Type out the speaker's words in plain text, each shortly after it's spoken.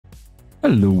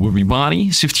Hello everybody,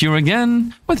 Sifd here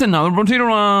again with another Brotato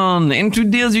run. And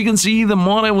today, as you can see, the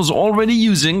mod I was already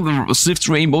using, the Sifd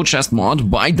Rainbow Chest mod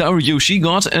by Xieroeh,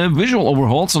 got a visual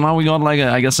overhaul. So now we got like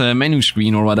I guess a menu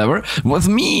screen or whatever with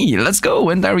me. Let's go,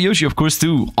 and Xieroeh of course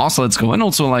too. Also let's go, and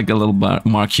also like a little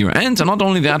mark here. And not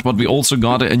only that, but we also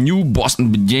got a new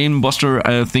game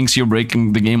buster things here,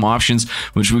 breaking the game options,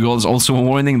 which we got also a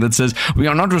warning that says we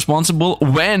are not responsible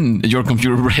when your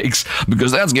computer breaks,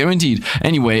 because that's guaranteed.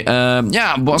 Anyway,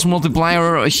 yeah, boss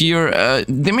multiplier here.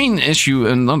 The main issue,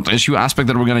 and not issue, aspect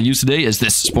that we're gonna use today is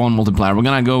this spawn multiplier. We're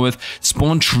gonna go with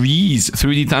spawn trees,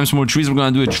 3D times more trees. We're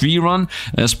gonna do a tree run.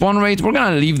 Spawn rate, we're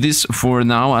gonna leave this for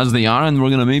now as they are, and we're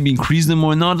gonna maybe increase them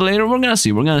or not later. We're gonna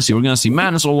see.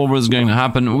 Madness all over is going to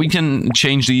happen. We can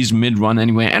change these mid-run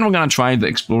anyway, and we're gonna try the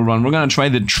explore run. We're gonna try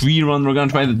the tree run. We're gonna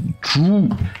try the true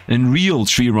and real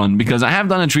tree run, because I have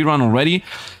done a tree run already,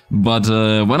 but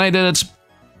when I did it,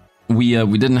 we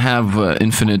didn't have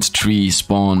infinite tree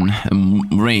spawn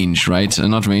range, right?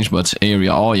 Not range, but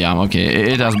area. Oh yeah, okay,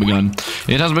 it has begun.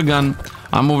 It has begun.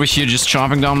 I'm over here just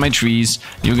chopping down my trees.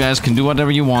 You guys can do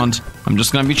whatever you want. I'm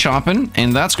just gonna be chopping,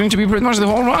 and that's going to be pretty much the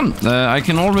whole run. I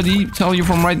can already tell you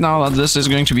from right now that this is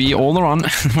going to be all the run.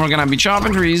 We're gonna be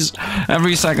chopping trees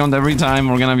every second, every time.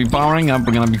 We're gonna be powering up,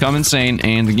 we're gonna become insane,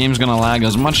 and the game's gonna lag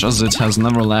as much as it has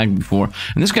never lagged before.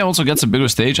 And this guy also gets a bigger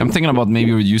stage. I'm thinking about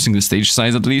maybe reducing the stage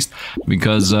size at least,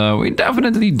 because we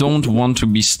definitely don't want to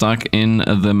be stuck in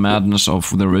the madness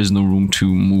of there is no room to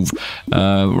move.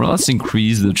 Well, let's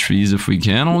increase the trees if we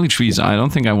can. Only trees. I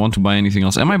don't think I want to buy anything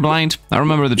else. Am I blind? I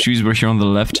remember the trees were here on the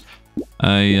left.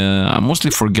 I'm mostly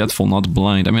forgetful, not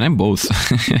blind. I mean, I'm both.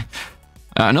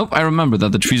 Nope, I remember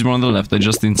that the trees were on the left. I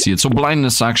just didn't see it. So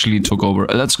blindness actually took over.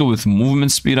 Let's go with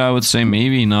movement speed, I would say.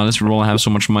 Maybe. No, let's roll. I have so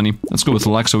much money. Let's go with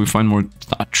luck so we find more...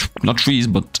 not trees,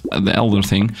 but the elder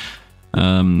thing.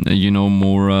 You know,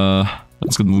 more...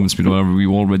 let's get movement speed, whatever. We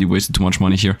already wasted too much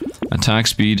money here. Attack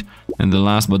speed, and the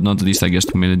last but not least, I guess,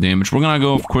 to melee damage. We're gonna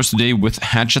go, of course, today with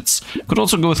hatchets. Could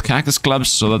also go with cactus clubs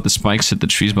so that the spikes hit the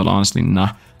trees, but honestly,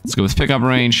 nah. Let's go with pickup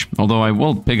range, although I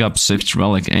will pick up Sifd's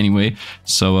relic anyway.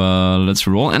 So let's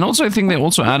roll. And also, I think they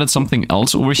also added something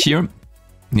else over here.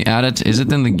 They added, is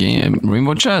it in the game?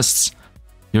 Rainbow chests.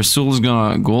 Your soul is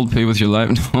gonna gold pay with your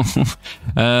life.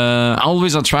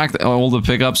 Always attract all the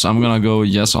pickups. I'm gonna go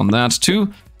yes on that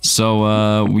too.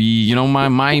 So, you know, my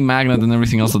magnet and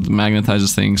everything else that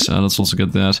magnetizes things, let's also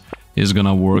get that, is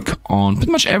gonna work on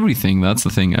pretty much everything. That's the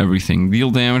thing, everything.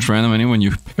 Deal damage, random, any when you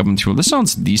pick up material. This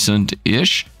sounds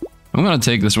decent-ish. I'm gonna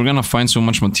take this. We're gonna find so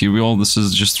much material. This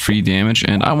is just free damage,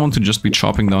 and I want to just be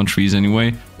chopping down trees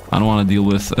anyway. I don't want to deal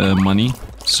with money.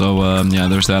 So, yeah,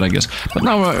 there's that, I guess. But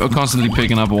now we're constantly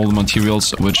picking up all the materials,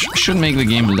 which should make the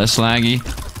game less laggy.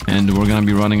 And we're gonna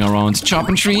be running around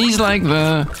chopping trees like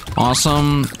the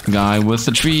awesome guy with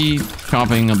the tree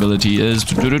chopping ability is.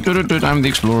 I'm the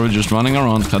explorer just running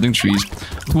around cutting trees.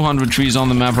 200 trees on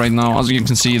the map right now. As you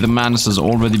can see, the madness has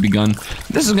already begun.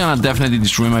 This is gonna definitely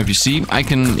destroy my PC. I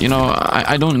can, you know,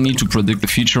 I don't need to predict the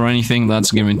future or anything.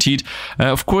 That's guaranteed.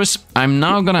 Of course, I'm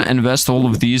now gonna invest all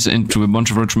of these into a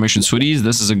bunch of Reformation hoodies.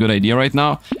 This is a good idea right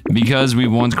now, because we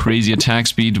want crazy attack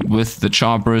speed with the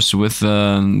choppers, with, they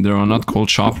are not called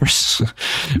choppers.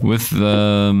 With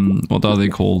what are they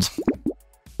called?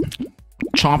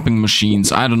 Chopping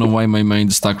machines. I don't know why my mind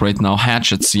is stuck right now.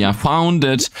 Hatchets. Yeah, found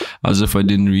it. As if I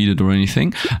didn't read it or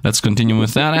anything. Let's continue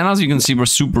with that. And as you can see, we're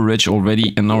super rich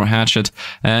already in our hatchet.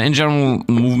 In general,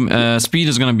 speed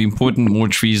is going to be important. More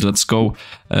trees. Let's go.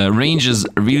 Range is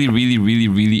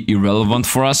really irrelevant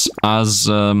for us. As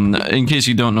in case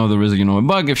you don't know, there is, you know, a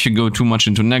bug. If you go too much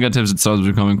into negatives, it starts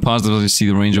becoming positive. As you see,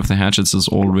 the range of the hatchets is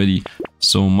already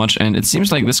so much. And it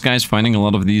seems like this guy's finding a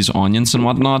lot of these onions and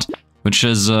whatnot, which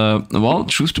is, well,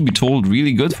 truth to be told,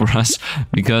 really good for us,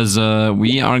 because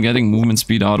we are getting movement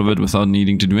speed out of it without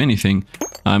needing to do anything.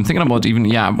 I'm thinking about even,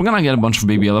 yeah, we're gonna get a bunch of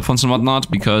baby elephants and whatnot,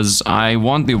 because I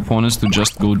want the opponents to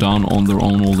just go down on their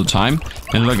own all the time.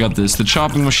 And look at this, the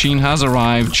chopping machine has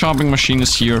arrived, chopping machine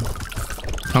is here.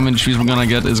 How many trees we're gonna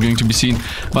get is going to be seen.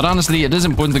 But honestly, it is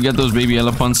important to get those baby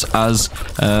elephants, as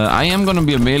I am gonna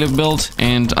be a melee build,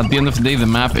 and at the end of the day, the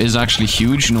map is actually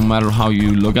huge, no matter how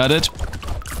you look at it.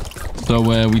 So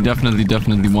we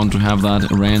definitely want to have that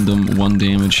random 1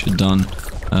 damage done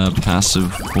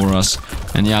passive for us.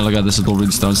 And yeah, look at this, it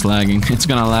already starts lagging. It's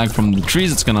gonna lag from the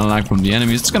trees, it's gonna lag from the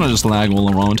enemies, it's gonna just lag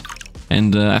all around.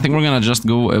 And I think we're gonna just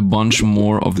go a bunch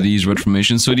more of these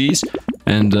Reformation hoodies.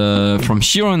 And from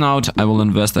here on out, I will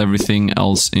invest everything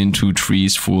else into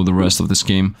trees for the rest of this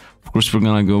game. Of course, we're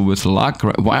gonna go with luck.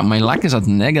 Wow, my luck is at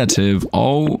negative.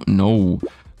 Oh no.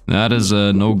 That is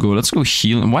a no-go. Let's go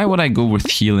healing. Why would I go with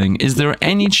healing? Is there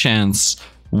any chance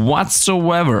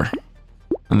whatsoever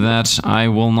that I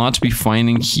will not be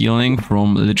finding healing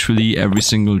from literally every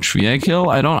single tree I kill?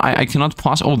 I cannot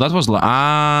oh, that was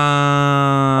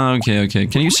okay.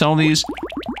 Can you sell these?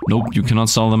 Nope, you cannot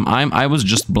sell them. I was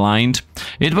just blind.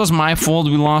 It was my fault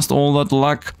we lost all that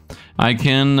luck. I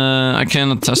can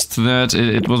attest to that.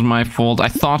 It was my fault. I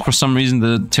thought for some reason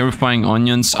the terrifying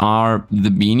onions are the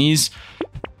beanies.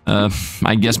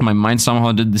 I guess my mind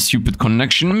somehow did the stupid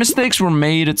connection. Mistakes were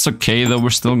made. It's okay though. We're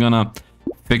still gonna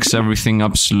fix everything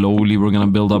up slowly. We're gonna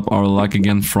build up our luck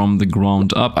again from the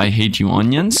ground up. I hate you,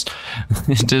 onions.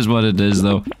 It is what it is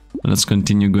though. Let's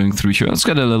continue going through here. Let's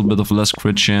get a little bit of less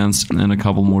crit chance and a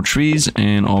couple more trees,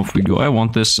 and off we go. I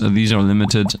want this. These are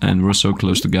limited and we're so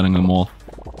close to getting them all.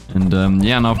 And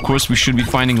yeah, now of course we should be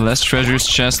finding less treasures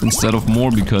chest instead of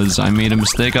more, because I made a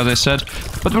mistake, as I said.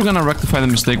 But we're gonna rectify the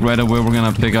mistake right away. We're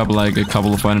gonna pick up like a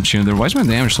couple of items here and there. Why is my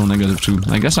damage so negative too?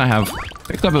 I guess I have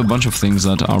picked up a bunch of things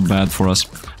that are bad for us.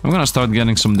 I'm gonna start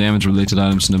getting some damage related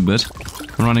items in a bit.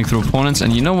 I'm running through opponents,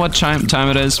 and you know what time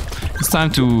it is? It's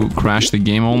time to crash the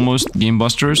game almost. Game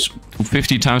busters.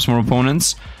 50 times more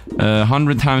opponents.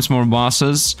 100 times more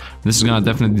bosses. This is gonna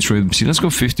definitely destroy the PC. Let's go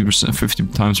 50%, 50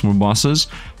 times more bosses.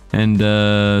 And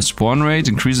spawn rate,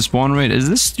 increase the spawn rate. Is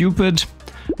this stupid?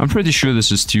 I'm pretty sure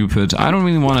this is stupid. I don't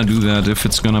really want to do that if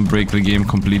it's gonna break the game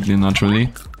completely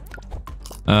naturally.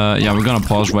 Yeah, we're gonna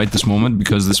pause right this moment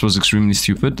because this was extremely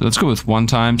stupid. Let's go with 1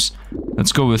 times.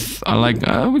 Let's go with,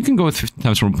 we can go with 50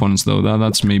 times more opponents though.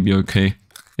 That's maybe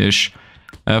okay-ish.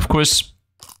 Of course,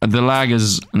 the lag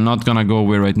is not gonna go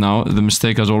away right now. The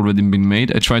mistake has already been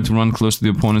made. I tried to run close to the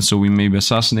opponents so we maybe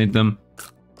assassinate them.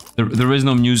 There is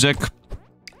no music.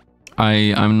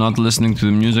 I'm not listening to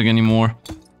the music anymore.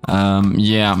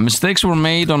 Yeah, mistakes were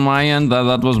made on my end.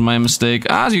 That was my mistake.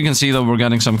 As you can see though, we're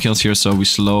getting some kills here, so we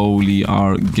slowly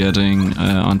are getting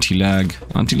anti-lag.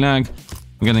 Anti-lag?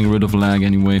 We're getting rid of lag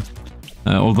anyway.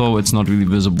 Although it's not really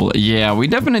visible. Yeah, we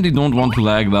definitely don't want to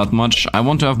lag that much. I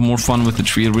want to have more fun with the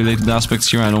tree-related aspects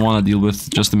here. I don't want to deal with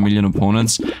just a million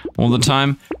opponents all the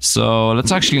time. So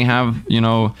let's actually have, you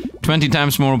know, 20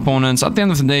 times more opponents. At the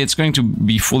end of the day, it's going to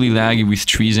be fully laggy with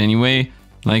trees anyway.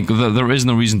 Like, there is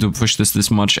no reason to push this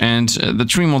much. And the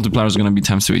tree multiplier is going to be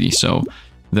times 30, so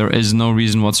there is no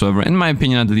reason whatsoever, in my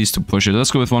opinion at least, to push it. Let's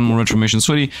go with 1 more Reformation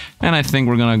Sweaty, and I think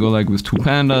we're going to go like with 2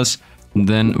 pandas.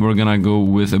 Then we're gonna go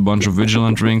with a bunch of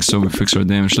vigilant rings, so we fix our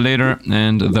damage later.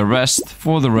 And the rest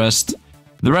of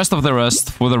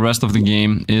the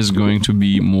game is going to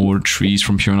be more trees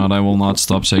from here on out. I will not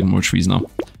stop taking more trees now.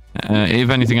 If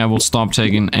anything, I will stop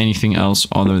taking anything else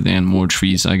other than more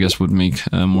trees. I guess would make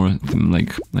more,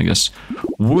 like, I guess,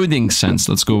 wording sense.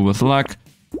 Let's go with luck.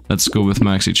 Let's go with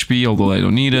max HP, although I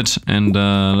don't need it. And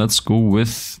let's go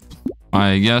with,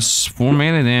 I guess, 4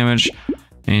 melee damage.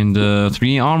 And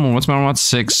 3 armor. What's my armor?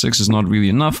 6. 6 is not really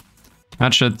enough.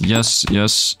 Hatchet, yes.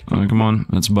 Come on,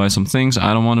 let's buy some things.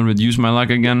 I don't want to reduce my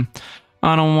luck again.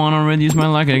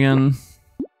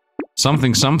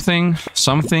 Something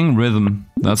rhythm.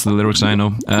 That's the lyrics I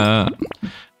know.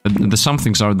 The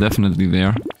somethings are definitely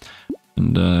there.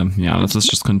 And yeah, let's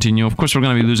just continue. Of course, we're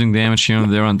gonna be losing damage here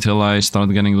and there until I start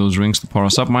getting those rings to power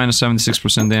us up. Minus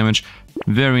 76% damage.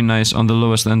 Very nice, on the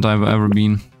lowest end I've ever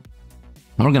been.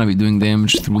 We're gonna be doing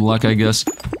damage through luck, I guess.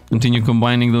 Continue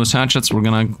combining those hatchets. We're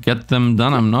gonna get them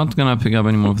done. I'm not gonna pick up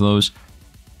any more of those.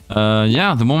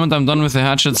 Yeah, the moment I'm done with the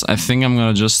hatchets, I think I'm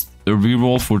gonna just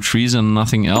reroll for trees and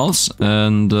nothing else.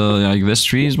 And like this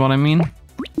tree is what I mean.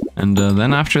 And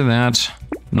then after that...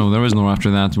 No, there is no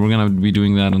after that. We're gonna be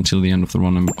doing that until the end of the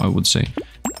run, I would say.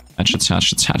 Hatchets.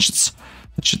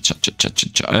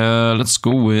 Let's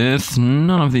go with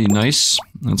none of the nice.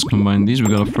 Let's combine these. We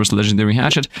got a first legendary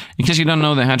hatchet. In case you don't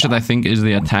know, the hatchet I think is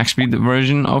the attack speed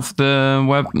version of the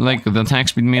weapon, like the attack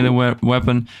speed melee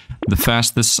weapon, the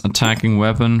fastest attacking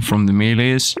weapon from the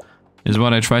melees, is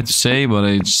what I tried to say, but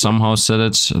I somehow said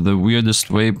it the weirdest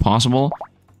way possible.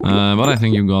 But I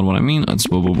think you got what I mean. Let's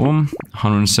boom.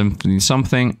 170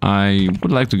 something. I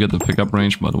would like to get the pickup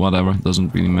range, but whatever.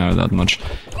 Doesn't really matter that much.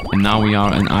 And now we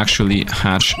are an actually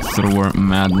hatch thrower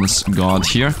madness god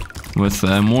here. With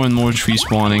more and more tree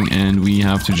spawning, and we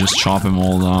have to just chop him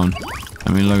all down.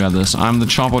 I mean, look at this. I'm the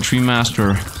chopper tree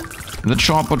master. The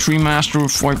chopper tree master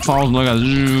of 5,000. Look at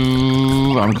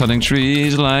this. I'm cutting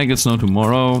trees like it's no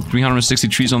tomorrow. 360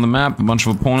 trees on the map. A bunch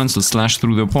of opponents. Let's slash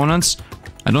through the opponents.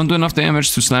 I don't do enough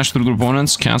damage to slash through the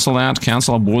opponents. Cancel that.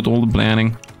 Cancel. Abort all the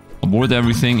planning. Abort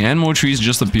everything. And more trees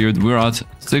just appeared. We're at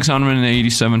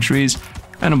 687 trees.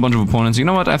 and a bunch of opponents. You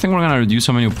know what? I think we're gonna reduce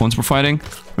how many opponents we're fighting.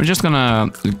 We're just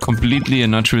gonna completely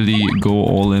and naturally go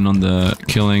all in on the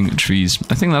killing trees.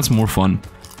 I think that's more fun.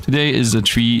 Today is a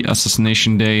tree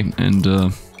assassination day, and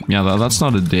yeah, that's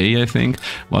not a day, I think,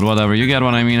 but whatever, you get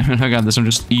what I mean. I got this, I'm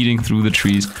just eating through the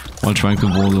trees while trying to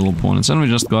avoid little opponents, and we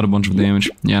just got a bunch of damage.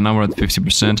 Yeah, now we're at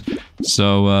 50%,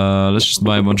 so let's just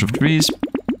buy a bunch of trees.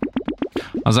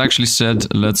 As I actually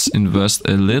said, let's invest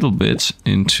a little bit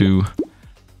into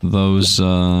those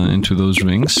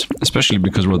rings, especially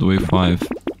because we're at wave 5.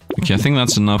 Okay, I think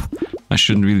that's enough. I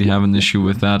shouldn't really have an issue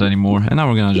with that anymore, and now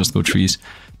we're gonna just go trees.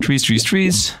 Trees, trees,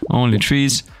 trees, only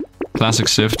trees. Classic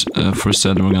Sifd. First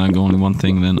said we're gonna go only one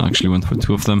thing, then actually went for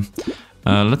 2 of them.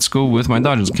 Let's go with my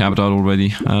dodge is capped out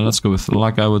already. Let's go with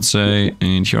luck, I would say,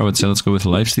 and here I would say let's go with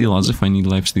lifesteal, as if I need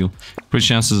lifesteal. Crit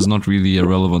chances is not really a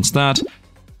relevant stat.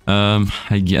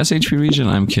 I guess HP regen?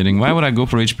 I'm kidding. Why would I go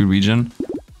for HP regen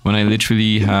when I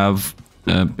literally have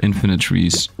infinite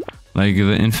trees? Like,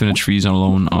 the infinite trees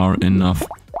alone are enough.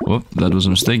 Whoop, that was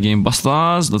a mistake. Game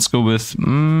busters. Let's go with,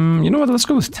 you know what, let's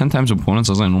go with 10 times opponents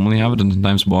as I normally have it, and 10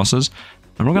 times bosses.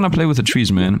 And we're gonna play with the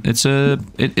trees, man.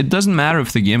 It doesn't matter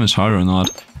if the game is hard or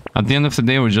not. At the end of the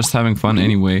day, we're just having fun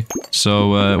anyway.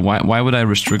 So, why would I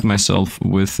restrict myself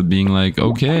with being like,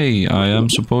 okay, I am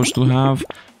supposed to have,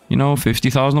 you know,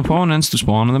 50,000 opponents to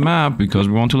spawn on the map because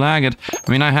we want to lag it.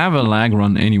 I mean, I have a lag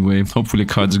run anyway. Hopefully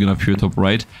Card's gonna appear top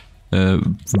right,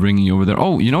 bringing you over there.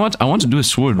 Oh, you know what? I want to do a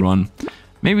sword run.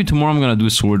 Maybe tomorrow I'm gonna do a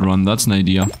sword run, that's an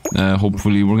idea.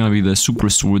 Hopefully we're gonna be the super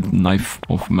sword knife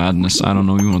of madness. I don't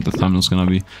know even what the thumbnail's gonna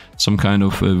be. Some kind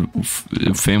of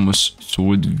famous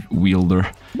sword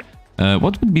wielder.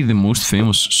 What would be the most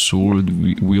famous sword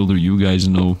wielder you guys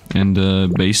know? And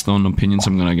based on opinions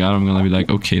I'm gonna gather, I'm gonna be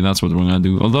like, okay, that's what we're gonna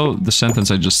do. Although the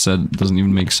sentence I just said doesn't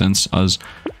even make sense, as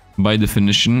by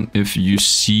definition, if you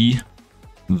see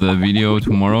the video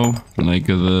tomorrow, like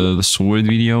the sword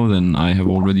video, then I have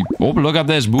already... Oh, look at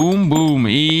this! Boom, boom!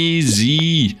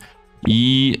 Easy!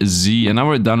 Easy! And now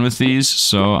we're done with these,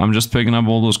 so I'm just picking up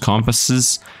all those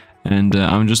compasses, and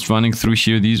I'm just running through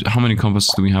here. These... How many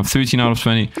compasses do we have? 13 out of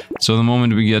 20. So the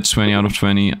moment we get 20 out of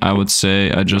 20, I would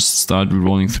say I just start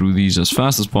rolling through these as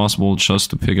fast as possible, just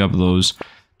to pick up those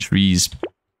trees.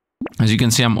 As you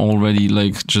can see, I'm already,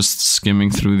 like, just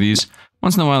skimming through these.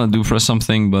 Once in a while I do press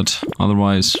something, but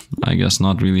otherwise, I guess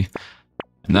not really.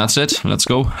 And that's it. Let's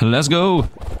go. Let's go.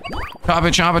 Chop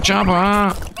it, chop it, chop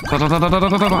it.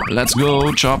 Let's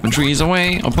go. Chopping trees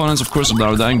away. Opponents, of course,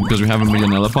 are dying because we have a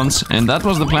million elephants. And that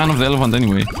was the plan of the elephant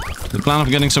anyway. The plan of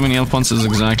getting so many elephants is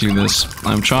exactly this.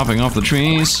 I'm chopping off the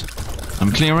trees.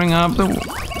 I'm clearing up the...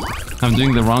 I'm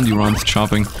doing the roundy round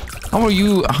chopping. How are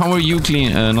you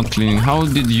not cleaning? How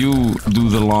did you do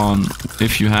the lawn,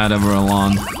 if you had ever a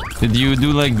lawn? Did you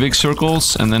do like big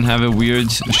circles and then have a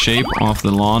weird shape of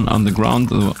the lawn on the ground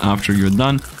after you're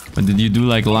done? Or did you do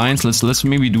like lines? Let's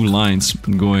maybe do lines.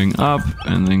 Going up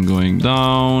and then going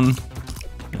down.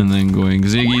 And then going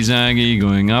ziggy-zaggy,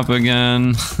 going up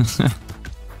again.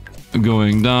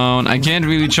 Going down. I can't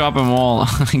really chop them all.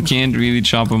 I can't really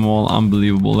chop them all.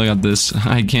 Unbelievable. Look at this.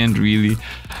 I can't really...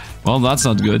 Well, that's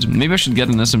not good. Maybe I should get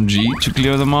an SMG to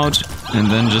clear them out. And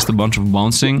then just a bunch of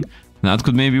bouncing. That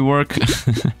could maybe work.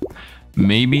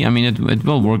 Maybe. I mean, it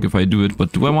will work if I do it,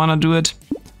 but do I want to do it?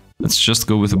 Let's just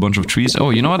go with a bunch of trees. Oh,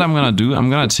 you know what I'm gonna do? I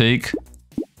got this.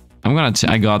 I'm gonna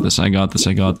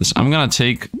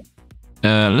take...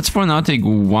 let's for now take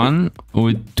 1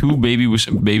 or 2 babies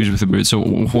with a beard. So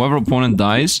whoever opponent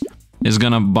dies is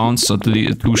gonna bounce at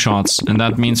least 2 shots. And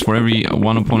that means for every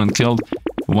 1 opponent killed,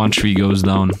 1 tree goes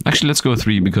down. Actually, let's go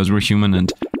 3 because we're human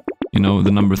and... You know,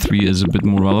 the number 3 is a bit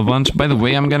more relevant. By the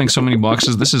way, I'm getting so many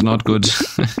boxes. This is not good.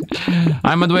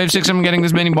 I'm at wave 6. I'm getting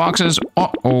this many boxes.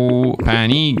 Uh-oh.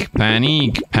 Panic.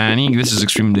 Panic. Panic. This is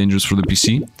extremely dangerous for the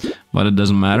PC. But it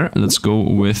doesn't matter. Let's go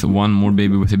with 1 more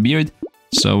baby with a beard.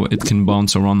 So it can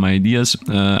bounce around my ideas.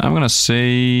 I'm gonna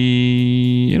say...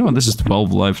 You know what? This is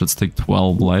 12 life. Let's take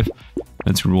 12 life.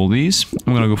 Let's roll these.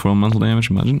 I'm gonna go for elemental damage,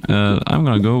 imagine. I'm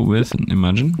gonna go with,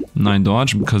 imagine, 9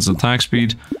 dodge because attack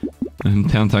speed...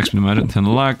 10 attack speed, imagine, 10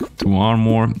 luck, 2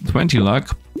 armor, 20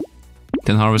 luck,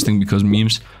 10 harvesting because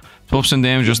memes, 12%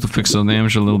 damage just to fix the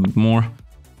damage a little bit more,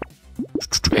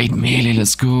 8 melee,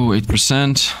 let's go,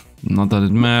 8%, not that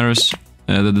it matters.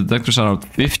 The detectors are at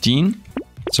 15,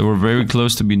 so we're very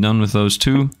close to be done with those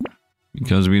 2,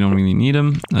 because we don't really need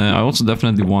them. I also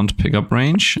definitely want pickup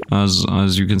range,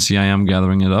 as you can see I am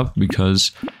gathering it up,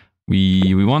 because...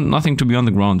 We want nothing to be on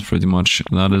the ground, pretty much.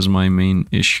 That is my main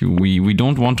issue. We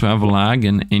don't want to have lag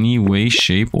in any way,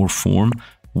 shape, or form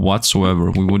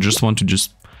whatsoever. We would just want to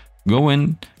just go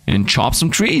in and chop some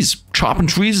trees. Chopping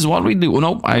trees is what we do. Oh,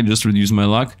 nope, I just reduced my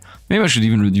luck. Maybe I should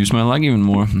even reduce my luck even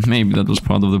more. Maybe that was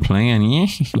part of the plan.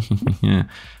 Yeah.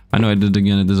 I know I did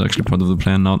again. It is actually part of the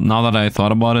plan. Now that I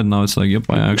thought about it, now it's like, yep,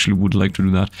 I actually would like to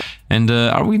do that. And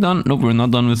are we done? Nope, we're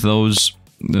not done with those.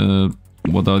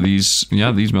 What are these?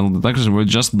 Yeah, these metal detectors. We're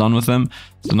just done with them.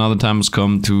 So now the time has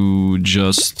come to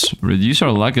just reduce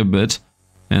our luck a bit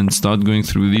and start going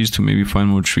through these to maybe find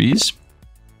more trees.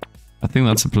 I think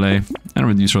that's a play. And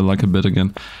reduce our luck a bit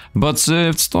again. But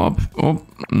stop. Oh,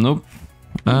 nope.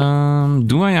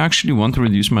 Do I actually want to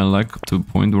reduce my luck to a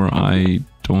point where I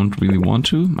don't really want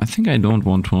to? I think I don't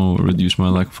want to reduce my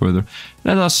luck further.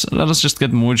 Let us just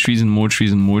get more trees and more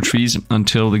trees and more trees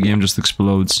until the game just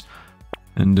explodes.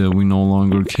 And we no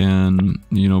longer can,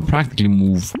 you know, practically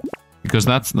move. Because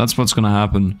that's what's gonna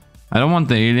happen. I don't want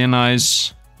the alien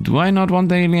eyes. Do I not want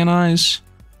the alien eyes?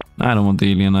 I don't want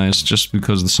the alien eyes just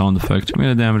because of the sound effect.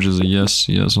 Melee damage is a yes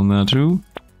on that too.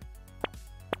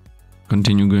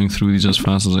 Continue going through these as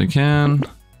fast as I can.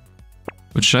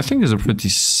 Which I think is a pretty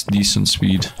decent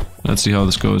speed. Let's see how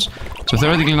this goes. So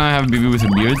theoretically now I have a BB with a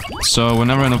beard. So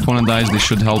whenever an opponent dies, they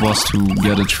should help us to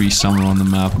get a tree somewhere on the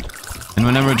map. And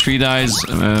whenever a tree dies,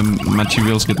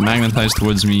 materials get magnetized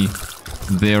towards me.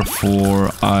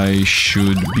 Therefore, I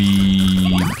should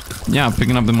be... yeah,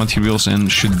 picking up the materials and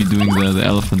should be doing the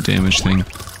elephant damage thing.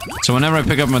 So whenever I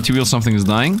pick up materials, something is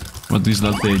dying. Or at least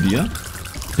that's the idea.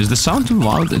 Is the sound too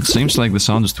loud? It seems like the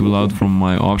sound is too loud from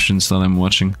my options that I'm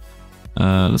watching.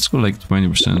 Let's go like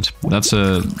 20%. That's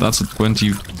a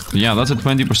 20... yeah, that's a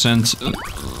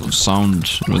 20%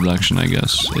 sound reduction, I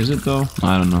guess. Is it though?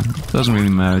 I don't know. It doesn't really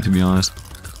matter, to be honest.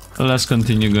 Let's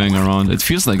continue going around. It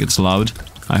feels like it's loud.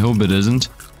 I hope it isn't.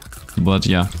 But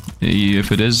yeah,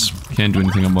 if it is, can't do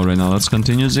anything about it right now. Let's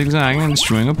continue zigzagging and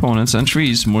destroying opponents and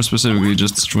trees. More specifically,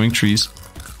 just destroying trees.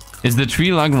 It's the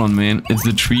tree leg run, man. It's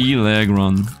the tree leg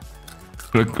run.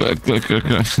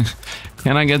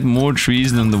 Can I get more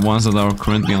trees than the ones that are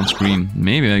currently on screen?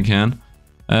 Maybe I can.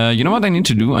 You know what I need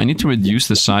to do? I need to reduce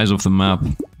the size of the map.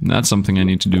 That's something I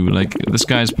need to do. Like, this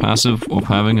guy's passive of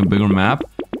having a bigger map.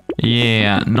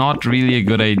 Yeah, not really a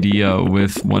good idea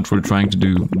with what we're trying to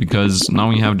do. Because now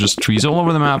we have just trees all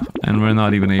over the map. And we're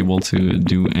not even able to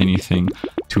do anything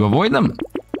to avoid them.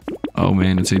 Oh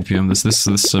man, it's 8 PM. This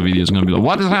video is gonna be like,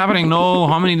 what is happening? No,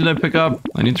 how many did I pick up?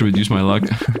 I need to reduce my luck.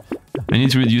 I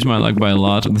need to reduce my luck by a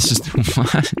lot. This is too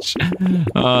much.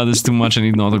 This is too much. I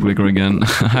need an auto-clicker again.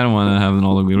 I don't want to have an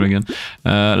auto-clicker again.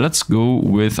 Let's go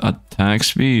with attack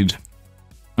speed.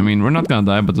 I mean, we're not gonna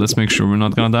die, but let's make sure we're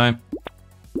not gonna die.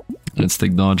 Let's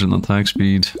take dodge and attack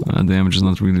speed. Damage is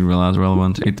not really as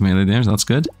relevant. 8 melee damage, that's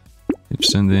good.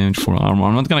 8% damage for armor.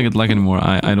 I'm not gonna get luck anymore.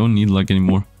 I don't need luck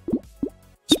anymore.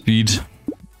 Speed.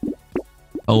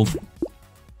 Health.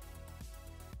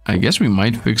 I guess we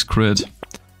might fix crit.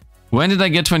 When did I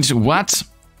get 22? What?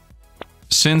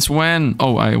 Since when?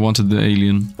 Oh, I wanted the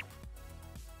alien.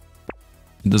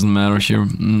 It doesn't matter here.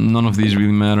 None of these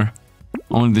really matter.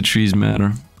 Only the trees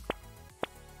matter.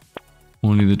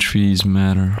 Only the trees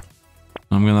matter.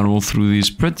 I'm gonna roll through these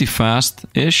pretty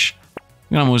fast-ish.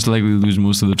 I'm gonna most likely lose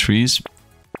most of the trees.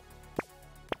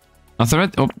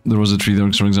 Oh, there was a tree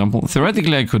there, for example.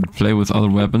 Theoretically, I could play with other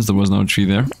weapons. There was no tree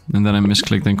there. And then I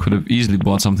misclicked and could have easily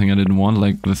bought something I didn't want,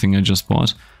 like the thing I just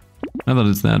bought. Not that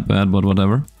it's that bad, but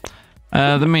whatever.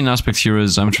 The main aspect here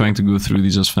is I'm trying to go through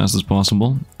these as fast as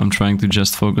possible. I'm trying to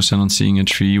just focus in on seeing a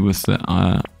tree with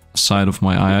the side of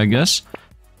my eye, I guess.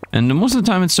 And most of the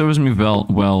time it serves me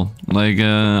well. Like,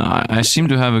 I seem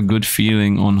to have a good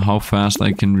feeling on how fast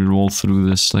I can reroll through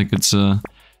this. Like, it's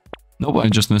nope, I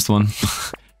just missed one.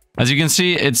 As you can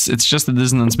see, it's just the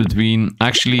dissonance between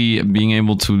actually being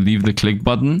able to leave the click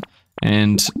button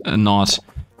and not.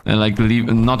 Like,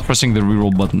 not pressing the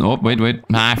reroll button. Oh, wait.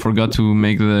 I forgot to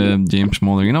make the game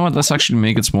smaller. You know what? Let's actually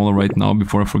make it smaller right now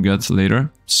before I forget later.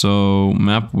 So,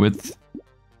 map width.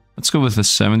 Let's go with a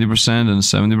 70% and a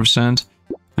 70%.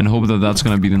 And hope that that's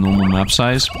gonna be the normal map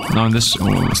size. Now in this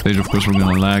stage, of course, we're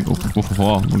gonna lag.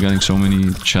 Oh, we're getting so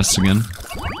many chests again.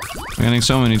 We're getting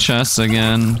so many chests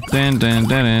again.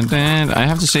 I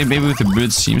have to say, Baby with the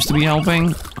Beard seems to be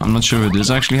helping. I'm not sure if it is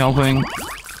actually helping.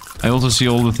 I also see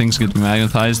all the things get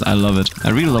magnetized. I love it. I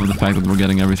really love the fact that we're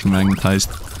getting everything magnetized.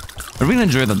 I really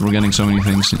enjoy that we're getting so many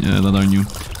things that are new.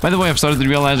 By the way, I've started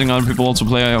realizing other people also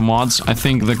play mods. I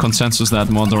think the consensus that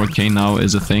mods are okay now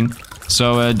is a thing.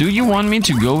 So, do you want me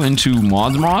to go into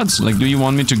mods? Like, do you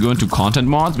want me to go into content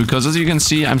mods? Because as you can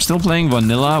see, I'm still playing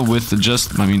vanilla with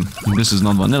just... I mean, this is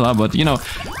not vanilla, but, you know,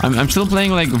 I'm still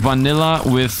playing, like, vanilla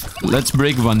with... Let's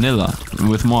break vanilla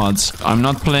with mods. I'm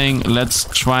not playing let's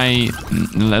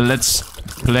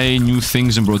play new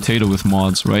things in Brotato with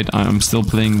mods, right? I'm still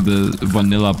playing the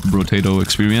vanilla Brotato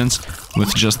experience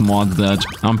with just mods that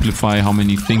amplify how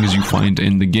many things you find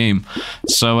in the game.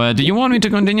 So, do you want me to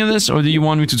continue this, or do you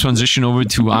want me to transition over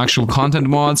to actual content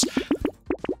mods?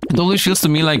 It always feels to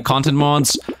me like content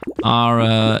mods are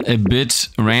a bit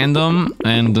random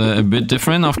and a bit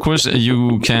different. Of course,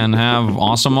 you can have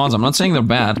awesome mods. I'm not saying they're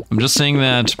bad. I'm just saying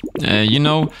that, you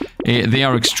know, they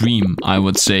are extreme, I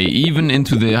would say. Even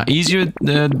into the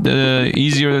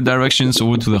easier directions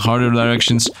or to the harder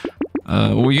directions.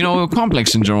 Or, you know,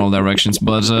 complex in general directions.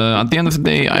 But at the end of the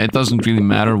day, it doesn't really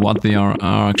matter what they are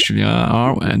actually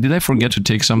are. Did I forget to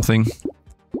take something?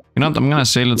 You know what, I'm gonna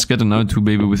say let's get another 2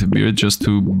 baby with a beard just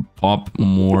to pop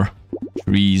more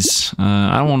trees.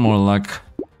 I don't want more luck.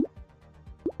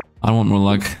 I don't want more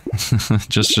luck.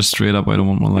 just straight up, I don't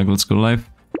want more luck. Let's go life.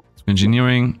 Let's go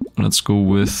engineering. Let's go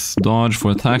with dodge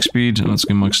for attack speed. And let's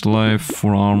get max life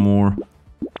for armor.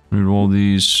 Reroll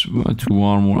these. 2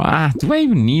 armor. Do I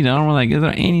even need armor? Like, is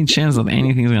there any chance that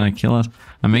anything's gonna kill us?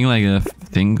 I'm making like a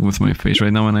thing with my face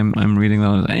right now when I'm reading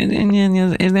that.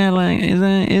 Is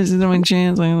there any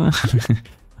chance?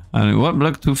 I mean, what?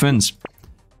 Look, 2 fins.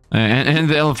 And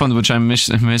the elephant, which I missed,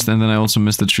 and then I also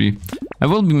missed the tree. I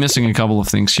will be missing a couple of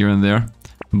things here and there.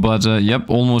 But, yep,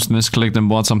 almost misclicked and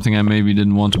bought something I maybe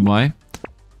didn't want to buy.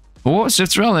 Oh,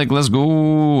 Sifd relic, let's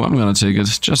go. I'm gonna take it,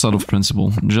 just out of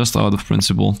principle. Just out of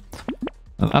principle.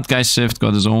 That guy Sifd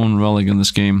got his own relic in this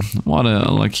game. What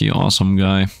a lucky, awesome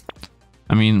guy.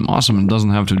 I mean, awesome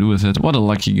doesn't have to do with it. What a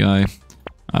lucky guy,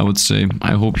 I would say.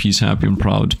 I hope he's happy and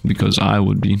proud, because I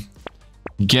would be.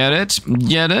 Get it?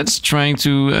 Get it? Trying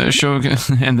to show...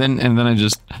 and then I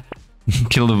just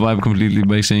kill the vibe completely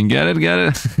by saying, get it? Get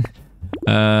it?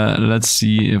 Let's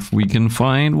see if we can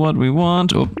find what we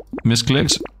want. Oh,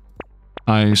 misclicked.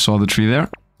 I saw the tree there.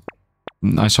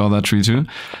 I saw that tree too.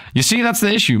 You see, that's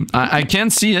the issue. I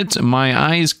can't see it. My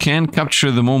eyes can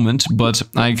capture the moment, but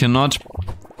I cannot...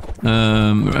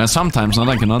 sometimes, not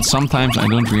I cannot. Sometimes I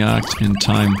don't react in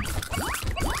time.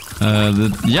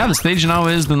 The stage now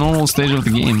is the normal stage of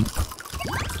the game.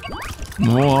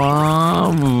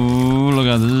 Whoa, look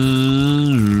at this.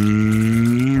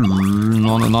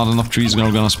 Not enough trees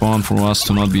are gonna spawn for us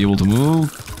to not be able to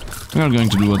move. We are going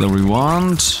to do whatever we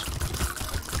want.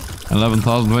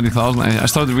 11,000, 20,000. I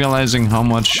started realizing how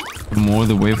much more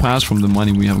the wave has from the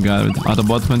money we have gathered. At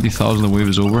about 20,000 the wave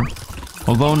is over.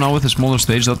 Although now with a smaller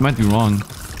stage that might be wrong.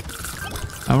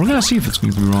 We're gonna see if it's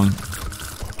going to be wrong.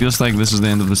 Feels like this is the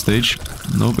end of the stage.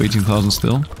 Nope, 18,000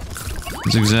 still.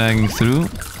 Zigzagging through.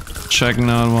 Checking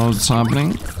out what's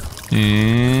happening.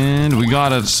 And we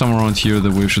got it somewhere around here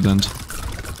the wave should end.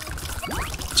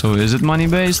 So is it money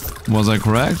based? Was I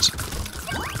correct?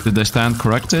 Did I stand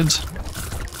corrected?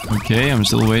 Okay, I'm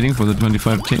still waiting for the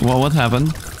 25k. Well, what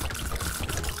happened?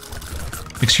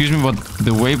 Excuse me, but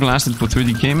the wave lasted for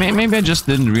 30k? Maybe I just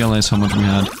didn't realize how much we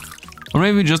had. Or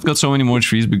maybe we just got so many more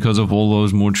trees because of all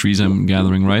those more trees I'm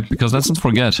gathering, right? Because let's not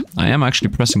forget, I am actually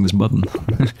pressing this button.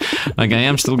 Like, I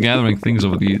am still gathering things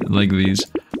over like these.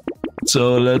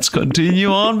 So let's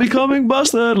continue on becoming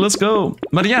busted. Let's go.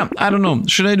 But yeah, I don't know.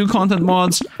 Should I do content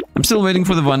mods? I'm still waiting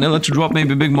for the vanilla to drop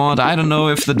maybe a big mod. I don't know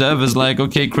if the dev is like,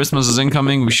 okay, Christmas is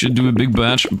incoming, we should do a big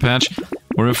patch.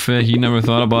 Or if he never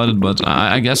thought about it, but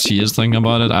I guess he is thinking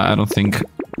about it. I don't think,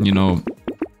 you know,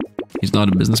 he's not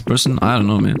a business person. I don't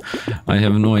know, man. I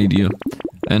have no idea.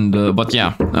 And, but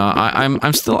yeah,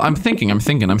 I'm thinking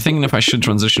if I should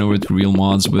transition over to real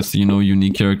mods with, you know,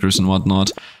 unique characters and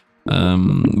whatnot.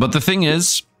 But the thing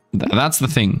is, that's the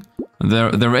thing.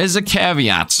 There is a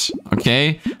caveat,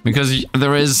 okay? Because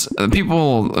there is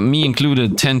people, me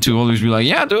included, tend to always be like,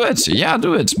 yeah, do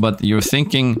it. But you're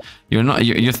thinking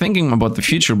about the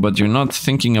future, but you're not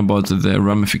thinking about the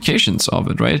ramifications of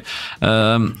it, right?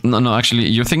 No, actually,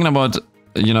 you're thinking about,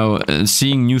 you know,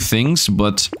 seeing new things,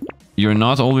 but you're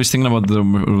not always thinking about the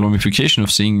ramification of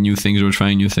seeing new things or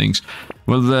trying new things.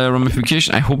 Well, the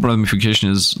ramification, I hope ramification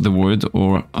is the word,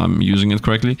 or I'm using it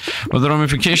correctly. Well, the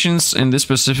ramifications in this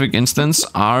specific instance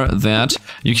are that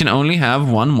you can only have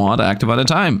one mod active at a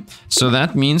time. So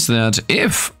that means that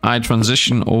if I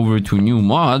transition over to new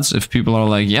mods, if people are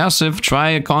like, yeah, Sifd, try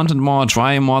a content mod,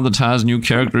 try a mod that has new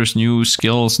characters, new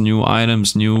skills, new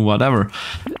items, new whatever,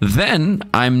 then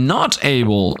I'm not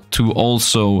able to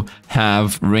also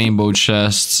have rainbow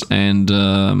chests and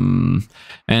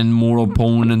more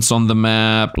opponents on the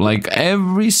map, like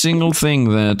every single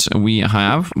thing that we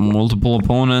have, multiple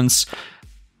opponents,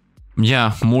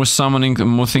 yeah, more summoning,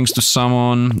 more things to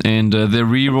summon, and the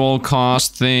reroll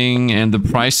cost thing, and the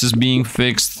prices being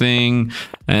fixed thing,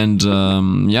 And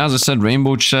yeah, as I said,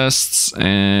 rainbow chests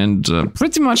and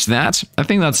pretty much that. I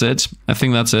think that's it. I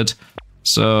think that's it.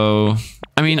 So,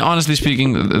 I mean, honestly speaking,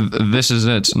 this is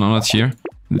it. No, not here.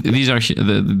 These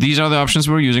are the options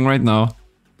we're using right now,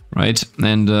 right?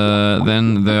 And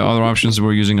then the other options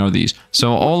we're using are these.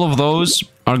 So all of those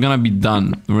are gonna be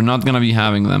done. We're not gonna be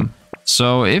having them.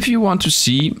 So if you want to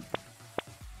see,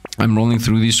 I'm rolling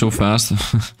through these so fast.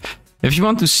 If you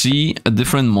want to see a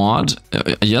different mod,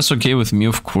 yes, okay with me,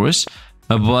 of course.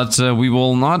 But we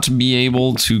will not be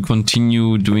able to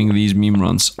continue doing these meme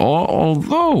runs.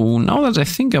 Although, now that I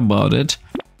think about it,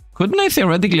 couldn't I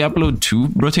theoretically upload 2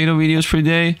 Brotato videos per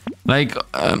day? Like,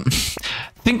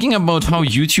 thinking about how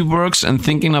YouTube works and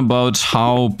thinking about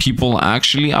how people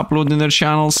actually upload in their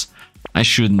channels, I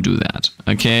shouldn't do that,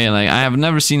 okay? Like, I have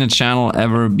never seen a channel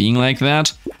ever being like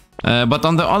that. But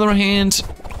on the other hand,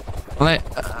 like...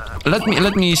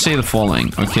 Let me say the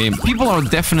following, okay? People are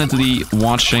definitely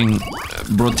watching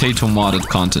Brotato modded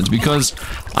content because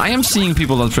I am seeing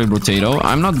people that play Brotato.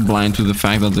 I'm not blind to the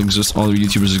fact that other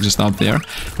YouTubers exist out there,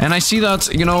 and I see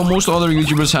that, you know, most other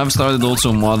YouTubers have started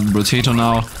also modded Brotato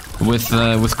now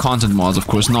with content mods, of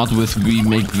course, not with we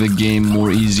make the game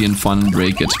more easy and fun and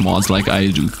break it mods like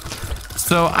I do.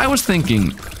 So I was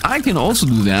thinking, I can also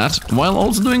do that while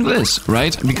also doing this,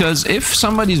 right? Because if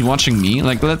somebody's watching me,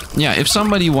 like, if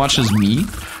somebody watches me,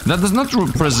 that does not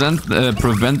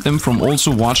prevent them from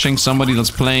also watching somebody that's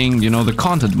playing, you know, the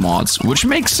content mods, which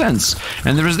makes sense.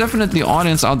 And there is definitely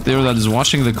audience out there that is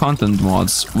watching the content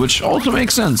mods, which also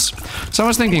makes sense. So I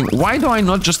was thinking, why do I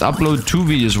not just upload 2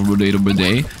 videos for Brotato per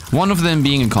day? One of them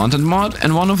being a content mod,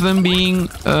 and one of them being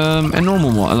a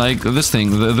normal mod, like this thing,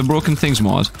 the Broken Things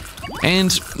mod.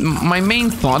 And my main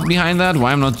thought behind that,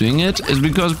 why I'm not doing it, is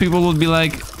because people would be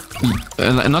like...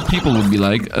 not people would be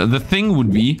like, the thing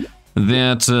would be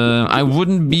that I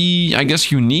wouldn't be, I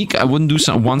guess, unique. I wouldn't do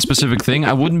one specific thing.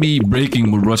 I wouldn't be breaking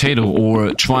Brotato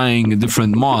or trying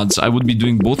different mods. I would be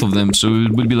doing both of them. So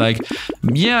it would be like,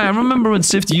 yeah, I remember when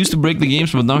Sifd used to break the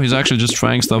games, but now he's actually just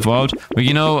trying stuff out. But,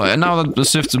 you know, now that the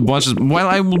Sifd watches, well,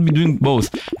 I will be doing both.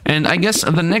 And I guess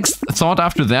the next thought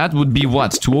after that would be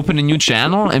what? To open a new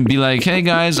channel and be like, hey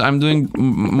guys, I'm doing...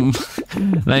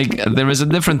 like, there is a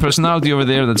different personality over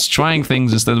there that's trying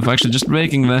things instead of actually just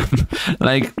breaking them.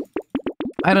 Like...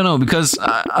 I don't know, because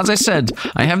as I said,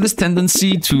 I have this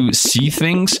tendency to see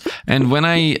things, and when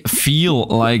I feel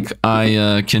like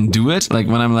I can do it, like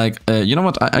when I'm like, you know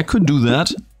what, I could do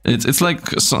that. It's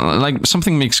like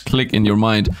something makes click in your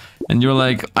mind, and you're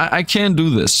like, I can do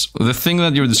this. The thing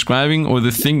that you're describing, or the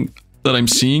thing that I'm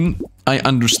seeing, I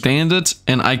understand it,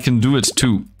 and I can do it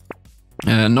too.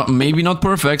 Maybe not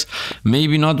perfect,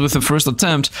 maybe not with the first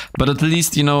attempt, but at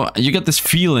least, you know, you get this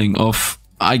feeling of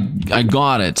I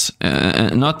got it,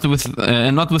 not with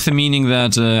the meaning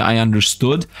that I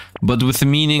understood, but with the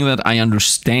meaning that I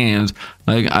understand.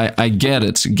 Like I get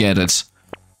it.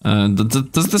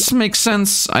 Does this make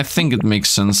sense? I think it makes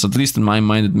sense. At least in my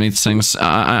mind, it makes sense.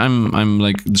 I'm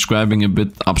like describing a bit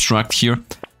abstract here.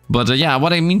 But yeah,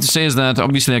 what I mean to say is that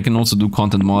obviously I can also do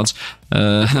content mods.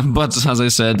 But as I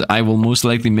said, I will most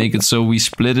likely make it so we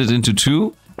split it into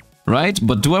 2. Right?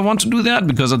 But do I want to do that?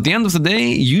 Because at the end of the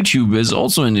day, YouTube is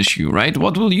also an issue, right?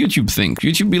 What will YouTube think?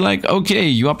 YouTube be like, okay,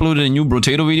 you uploaded a new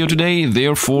Brotato video today,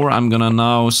 therefore I'm gonna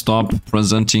now stop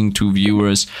presenting to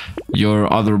viewers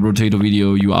your other Brotato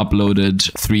video you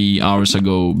uploaded 3 hours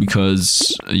ago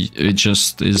because it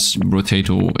just is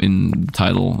Brotato in the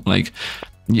title. Like,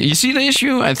 you see the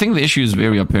issue? I think the issue is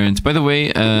very apparent. By the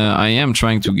way, I am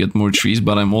trying to get more trees,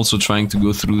 but I'm also trying to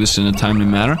go through this in a timely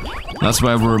manner. That's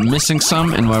why we're missing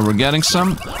some and why we're getting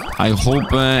some. I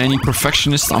hope any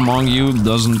perfectionist among you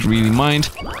doesn't really mind.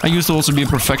 I used to also be a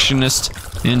perfectionist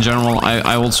in general.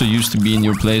 I also used to be in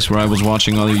your place where I was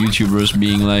watching other YouTubers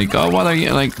being like, oh, what are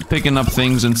you, like, picking up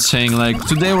things and saying like,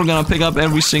 today we're gonna pick up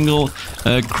every single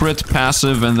crit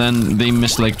passive, and then they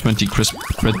miss like 20 crit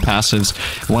passives,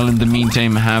 while in the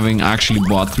meantime having actually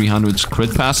bought 300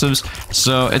 crit passives.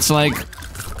 So it's like,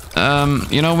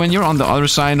 you know, when you're on the other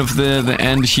side of the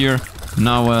end here,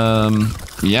 now,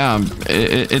 yeah,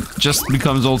 it just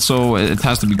becomes also, it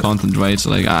has to be content, right?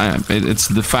 Like, it's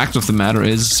the fact of the matter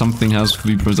is something has to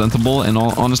be presentable, and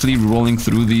honestly, rolling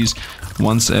through these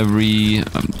once every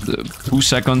 2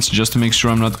 seconds just to make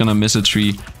sure I'm not gonna miss a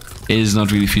tree is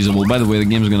not really feasible. By the way, the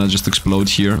game is gonna just explode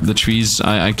here. The trees,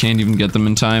 I can't even get them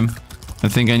in time. I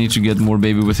think I need to get more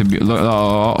baby with a beard.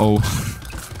 Uh-oh.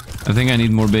 I think I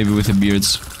need more baby with the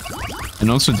beards. And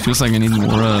also, it feels like I need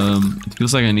more, it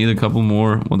feels like I need a couple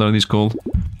more, what are these called?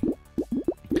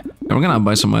 We're gonna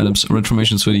buy some items.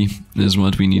 Reformation Hoodie is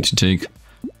what we need to take.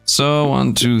 So,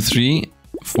 1, 2, 3.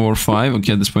 4, 5.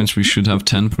 Okay, at this point we should have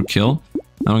 10 per kill.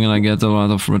 Now we're gonna get a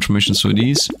lot of retribution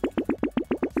sodies.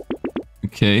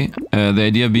 Okay, the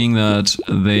idea being that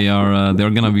they're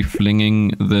gonna be flinging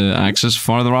the axes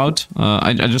farther out.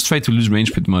 I just try to lose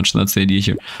range pretty much. That's the idea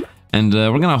here. And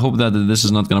we're gonna hope that this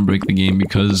is not gonna break the game,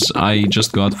 because I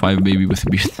just got 5 baby with a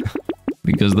beard.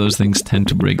 Because those things tend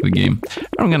to break the game.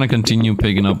 I'm gonna continue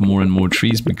picking up more and more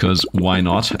trees, because why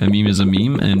not? A meme is a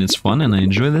meme, and it's fun, and I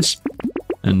enjoy this.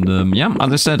 And yeah,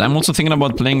 as I said, I'm also thinking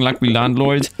about playing Lucky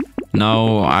Landlord.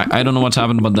 Now, I don't know what's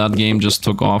happened, but that game just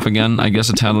took off again. I guess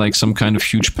it had like some kind of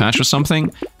huge patch or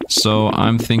something. So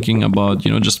I'm thinking about,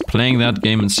 you know, just playing that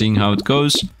game and seeing how it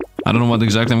goes. I don't know what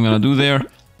exactly I'm gonna do there.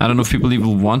 I don't know if people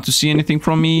even want to see anything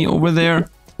from me over there.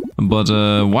 But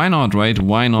why not, right?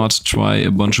 Why not try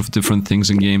a bunch of different things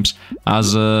in games?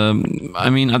 As, I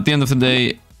mean, at the end of the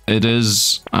day, it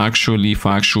is actually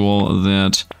factual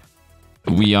that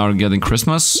we are getting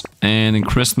Christmas. And in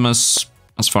Christmas,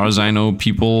 as far as I know,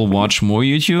 people watch more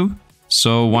YouTube.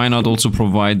 So why not also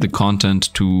provide the content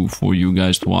for you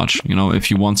guys to watch? You know, if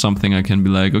you want something, I can be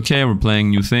like, okay, we're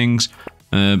playing new things,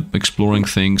 exploring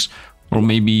things. Or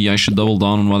maybe I should double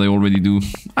down on what I already do.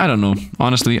 I don't know.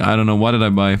 Honestly, I don't know. What did I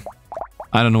buy?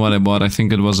 I don't know what I bought. I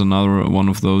think it was another one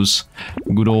of those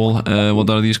good old, what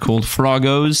are these called?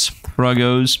 Frogos.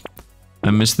 Frogos.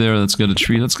 I missed there. Let's get a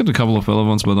tree. Let's get a couple of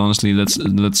elephants, but honestly,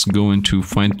 let's go into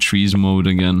find trees mode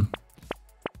again.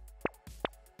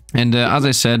 And as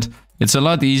I said, it's a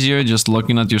lot easier just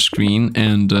looking at your screen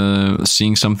and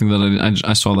seeing something that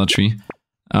I saw that tree.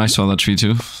 I saw that tree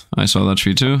too. I saw that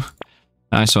tree too.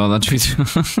 I saw that tree too.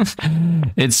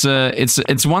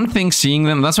 It's one thing seeing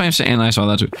them. That's why I'm saying I saw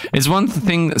that too. It's one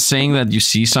thing saying that you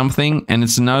see something, and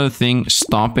it's another thing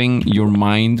stopping your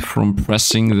mind from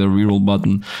pressing the reroll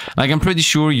button. Like, I'm pretty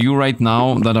sure you right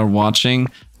now that are watching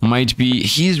might be,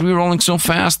 he's rerolling so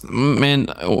fast, man.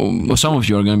 Some of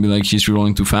you are going to be like, he's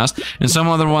rerolling too fast, and some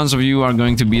other ones of you are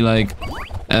going to be like,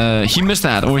 he missed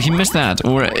that, or he missed that,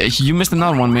 or you missed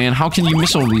another one, man. How can you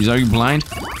miss all these? Are you blind?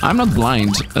 I'm not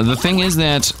blind. The thing is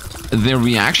that the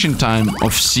reaction time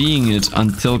of seeing it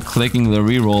until clicking the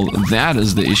reroll, that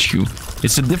is the issue.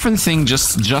 It's a different thing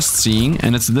just seeing,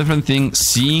 and it's a different thing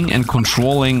seeing and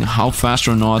controlling how fast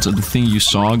or not the thing you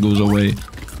saw goes away.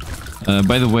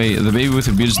 By the way, the baby with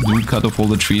the beards do cut off all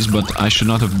the trees, but I should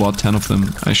not have bought 10 of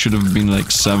them. I should have been like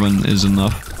 7 is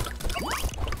enough.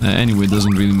 Anyway, it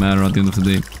doesn't really matter at the end of the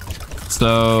day.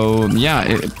 So,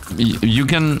 yeah, you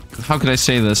can... How could I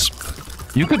say this?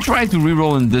 You could try to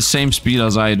reroll in the same speed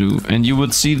as I do, and you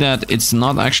would see that it's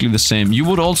not actually the same. You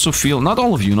would also feel... Not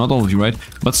all of you, right?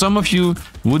 But some of you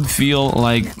would feel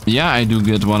like, yeah, I do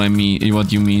get what I mean,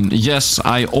 what you mean. Yes,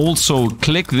 I also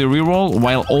click the reroll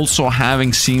while also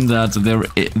having seen that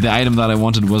the item that I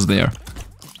wanted was there.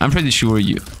 I'm pretty sure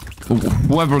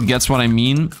whoever gets what I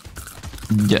mean,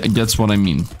 gets what I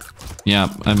mean. Yeah,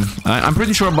 I'm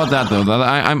pretty sure about that though. That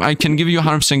I can give you a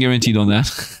 100% guaranteed on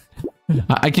that.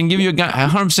 I can give you a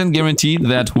 100% guarantee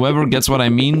that whoever gets what I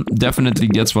mean definitely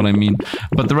gets what I mean.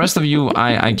 But the rest of you,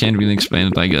 I can't really explain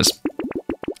it, I guess.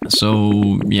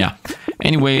 So, yeah.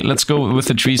 Anyway, let's go with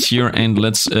the trees here and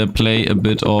let's play a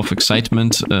bit of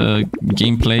excitement,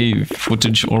 gameplay,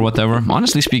 footage or whatever.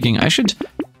 Honestly speaking,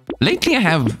 lately I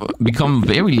have become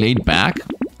very laid back.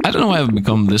 I don't know why I've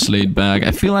become this laid back. I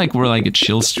feel like we're like a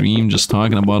chill stream, just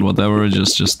talking about whatever,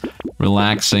 just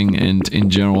relaxing and in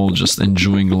general just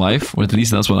enjoying life, or at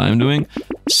least that's what I'm doing.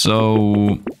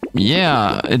 So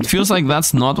yeah, it feels like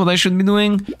that's not what I should be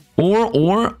doing. Or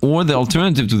the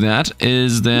alternative to that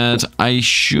is that I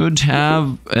should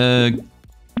have a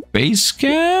face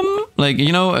cam. Like,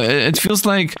 you know, it feels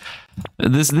like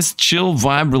this chill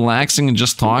vibe, relaxing and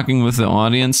just talking with the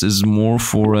audience is more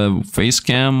for a face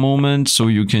cam moment, so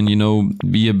you can, you know,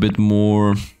 be a bit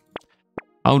more,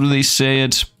 how do they say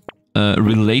it,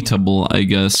 relatable, I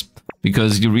guess,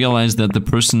 because you realize that the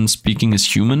person speaking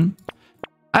is human.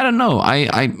 I don't know,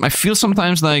 I feel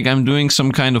sometimes like I'm doing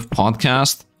some kind of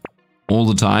podcast all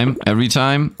the time, every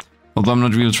time, although I'm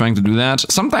not really trying to do that.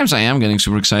 Sometimes I am getting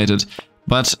super excited.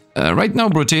 But right now,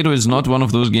 Brotato is not one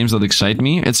of those games that excite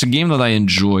me. It's a game that I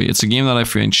enjoy. It's a game that I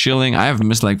find chilling. I have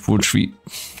missed like 4 trees.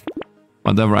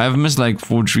 Whatever. I have missed like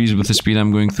 4 trees with the speed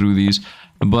I'm going through these.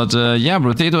 But yeah,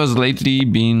 Brotato has lately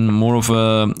been more of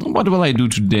a... What will I do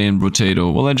today in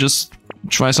Brotato? Will I just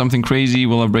try something crazy?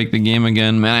 Will I break the game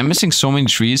again? Man, I'm missing so many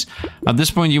trees. At this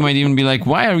point, you might even be like,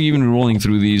 why are you even rolling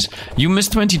through these? You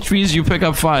missed 20 trees, you pick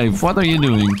up 5. What are you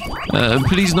doing?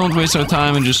 Please don't waste our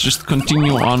time and just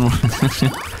continue on.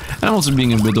 I'm also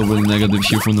being a bit overly negative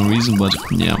here for no reason, but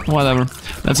yeah, whatever.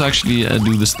 Let's actually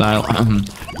do the style.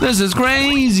 This is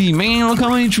crazy, man. Look how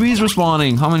many trees are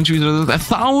spawning. How many trees are there?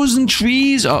 1,000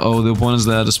 trees. Uh-oh, the opponents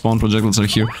that the spawn projectiles are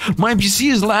here. My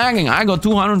PC is lagging. I got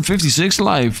 256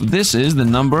 life. This is the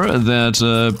number that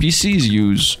PCs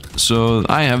use. So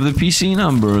I have the PC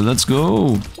number. Let's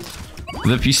go.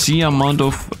 The PC amount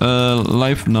of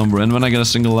life number. And when I get a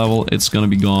single level, it's gonna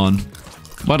be gone.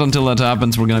 But until that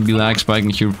happens, we're gonna be lag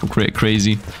spiking here for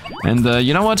crazy. And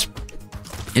you know what?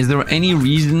 Is there any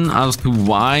reason as to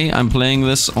why I'm playing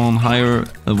this on higher,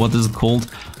 what is it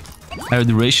called? Higher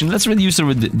duration? Let's reduce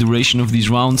the duration of these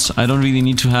rounds. I don't really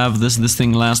need to have this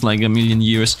thing last like a million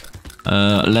years.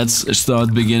 Let's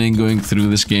start going through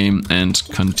this game and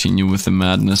continue with the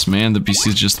madness. Man, the PC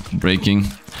is just breaking.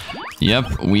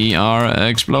 Yep, we are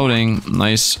exploding.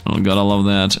 Nice, gotta love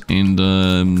that.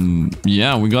 And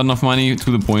yeah, we got enough money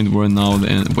to the point where now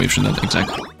the wave should not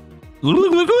exactly.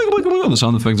 The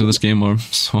sound effects of this game are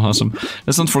so awesome.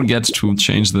 Let's not forget to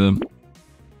change the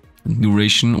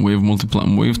duration, wave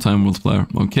time multiplier.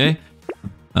 Okay.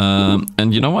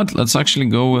 And you know what? Let's actually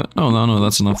go. No,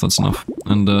 that's enough.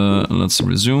 And let's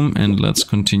resume and let's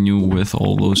continue with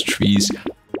all those trees.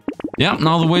 Yeah,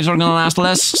 now the waves are gonna last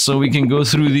less, so we can go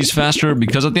through these faster,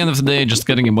 because at the end of the day, just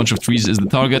getting a bunch of trees is the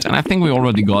target, and I think we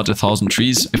already got 1,000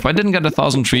 trees. If I didn't get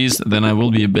 1,000 trees, then I will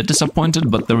be a bit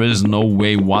disappointed, but there is no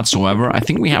way whatsoever. I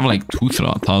think we have like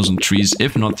 2,000 trees,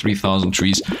 if not 3,000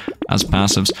 trees as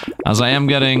passives, as I am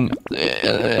getting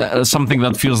something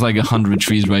that feels like 100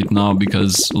 trees right now,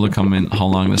 because look how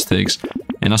long this takes.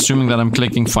 And assuming that I'm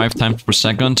clicking 5 times per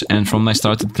second, and from when I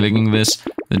started clicking this,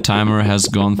 the timer has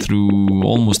gone through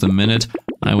almost a minute,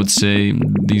 I would say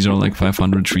these are like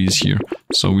 500 trees here.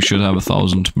 So we should have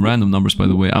 1,000 random numbers, by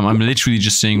the way. I'm literally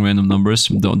just saying random numbers.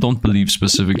 Don't believe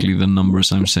specifically the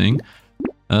numbers I'm saying.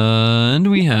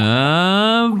 And we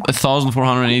have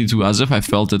 1,482, as if I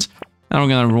felt it. Now we're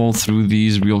gonna roll through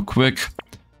these real quick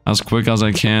as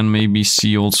I can. Maybe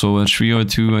see also a tree or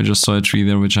two. I just saw a tree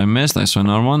there which I missed. I saw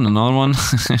another one.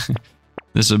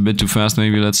 This is a bit too fast.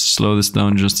 Maybe let's slow this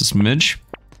down just a smidge.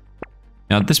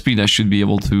 Yeah, at this speed I should be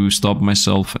able to stop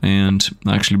myself and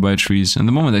actually buy trees. And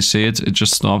the moment I say it, it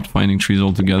just stopped finding trees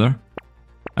altogether.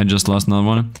 I just lost another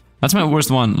one. That's my worst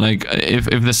one. Like, if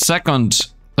the second...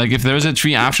 Like, if there's a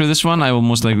tree after this one, I will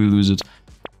most likely lose it.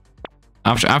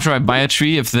 After I buy a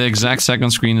tree, if the exact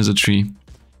second screen is a tree.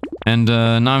 And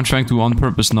now I'm trying to, on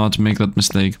purpose, not make that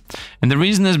mistake. And the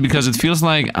reason is because it feels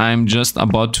like I'm just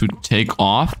about to take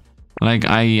off. Like,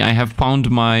 I have found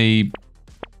my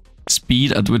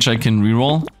speed at which I can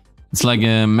reroll. It's like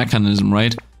a mechanism,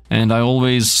 right? And I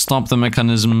always stop the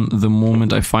mechanism the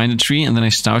moment I find a tree, and then I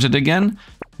start it again.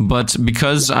 But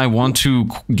because I want to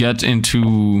get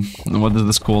into... What is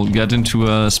this called? Get into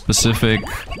a specific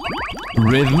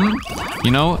rhythm, you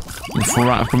know?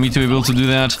 For me to be able to do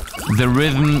that, the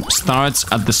rhythm starts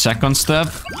at the second step,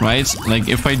 right? Like,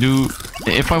 if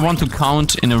I want to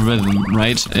count in a rhythm,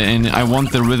 right? And I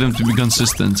want the rhythm to be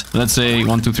consistent. Let's say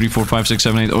 1, 2, 3, 4, 5, 6,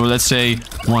 7, 8. Or let's say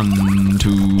 1,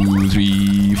 2,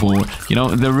 3, 4. You know,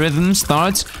 the rhythm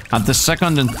starts at the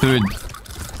second and third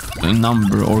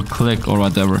number or click or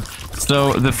whatever.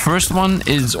 So the first one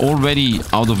is already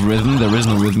out of rhythm. There is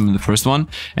no rhythm in the first one.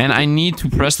 And I need to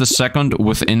press the second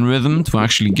within rhythm to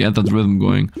actually get that rhythm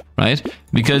going, right?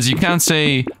 Because you can't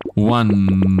say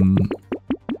 1,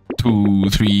 2,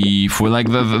 3, 4, like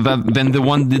then the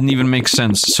 1 didn't even make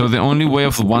sense. So the only way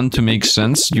of 1 to make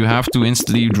sense, you have to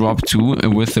instantly drop 2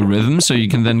 with the rhythm, so you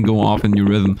can then go off in your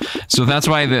rhythm. So that's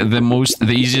why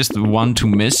the easiest one to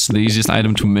miss, the easiest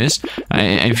item to miss,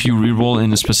 if you reroll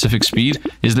in a specific speed,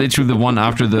 is literally the one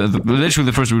after literally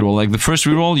the first reroll. Like the first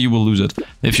reroll, you will lose it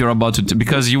if you're about to,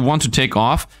 because you want to take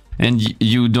off and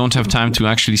you don't have time to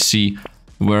actually see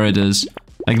where it is.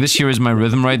 Like, this here is my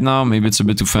rhythm right now. Maybe it's a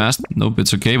bit too fast. Nope,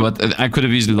 it's okay, but I could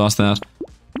have easily lost that.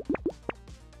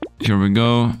 Here we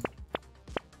go.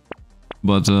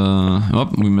 But,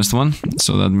 oh, we missed one.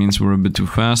 So that means we're a bit too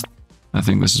fast. I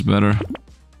think this is better.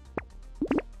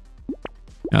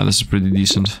 Yeah, this is pretty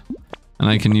decent. And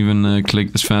I can even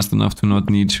click this fast enough to not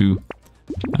need to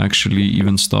actually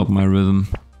even stop my rhythm.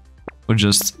 Or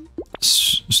just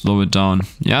slow it down.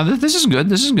 Yeah, this is good.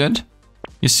 This is good.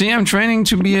 You see, I'm training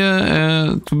to be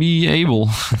able.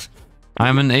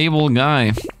 I'm an able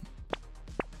guy.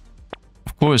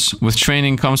 Of course, with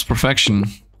training comes perfection.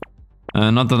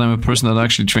 Not that I'm a person that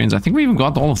actually trains. I think we even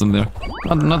got all of them there.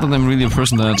 Not that I'm really a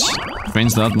person that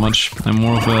trains that much. I'm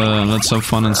more of a let's have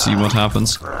fun and see what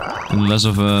happens. And less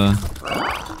of a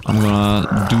I'm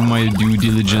gonna do my due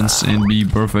diligence and be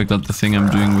perfect at the thing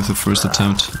I'm doing with the first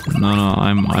attempt. No,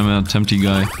 I'm an attempty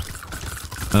guy.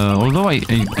 Although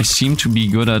I seem to be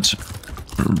good at,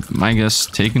 I guess,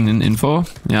 taking in info.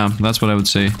 Yeah, that's what I would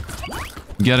say.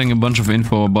 Getting a bunch of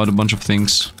info about a bunch of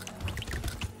things.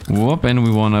 Whoop, and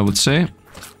we won, I would say.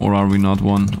 Or are we not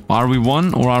one? Are we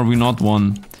one or are we not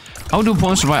one? How do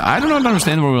opponents survive? I do not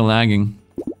understand where we're lagging.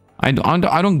 I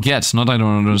don't get, not I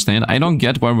don't understand. I don't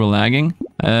get why we're lagging.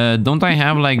 Don't I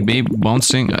have like babe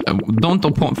bouncing?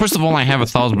 First of all, I have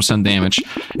 1000% damage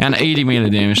and 80 melee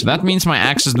damage. That means my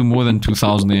axes do more than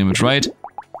 2000 damage, right?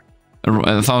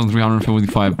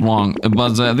 1355 wrong,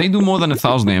 but they do more than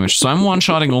 1000 damage. So I'm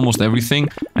one-shotting almost everything.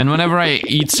 And whenever I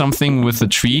eat something with a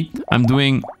tree, I'm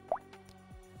doing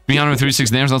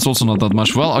 336 damage. That's also not that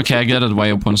much. Well, okay, I get it why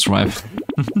opponents survive.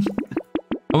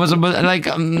 But like,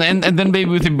 and then baby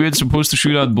with a beard supposed to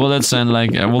shoot out bullets and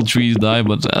like all trees die,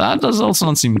 but that does also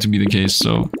not seem to be the case.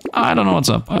 So I don't know what's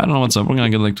up. I don't know what's up. We're gonna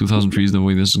get like 2000 trees the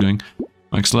way this is going.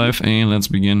 Max life, and let's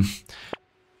begin.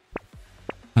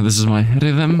 And this is my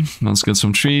rhythm. Let's get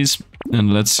some trees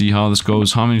and let's see how this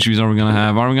goes. How many trees are we gonna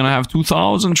have? Are we gonna have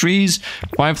 2000 trees?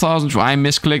 5000? I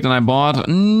misclicked and I bought.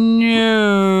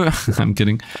 No, I'm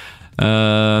kidding.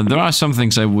 There are some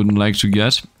things I wouldn't like to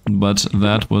get, but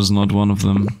that was not one of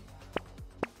them.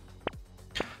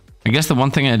 I guess the one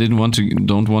thing I don't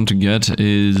want to get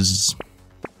is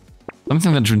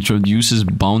something that introduces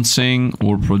bouncing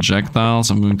or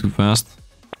projectiles. I'm going too fast.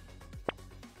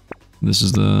 This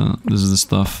is the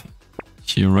stuff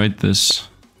here, right? This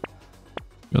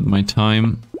got my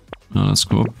time. Now let's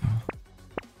go up.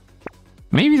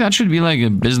 Maybe that should be like a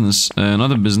business,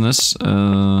 not a business.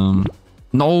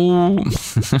 No,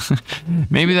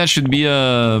 maybe that should be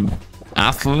a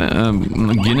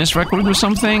Guinness record or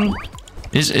something.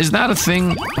 Is that a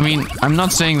thing? I mean, I'm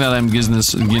not saying that I'm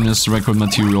Guinness record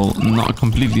material. Not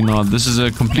completely not. This is a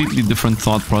completely different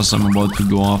thought process I'm about to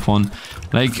go off on.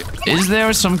 Like, is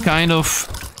there some kind of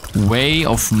way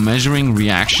of measuring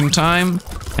reaction time?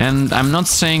 And I'm not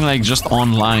saying like just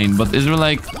online, but is there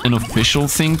like an official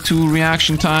thing to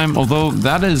reaction time? Although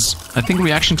that is, I think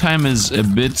reaction time is a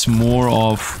bit more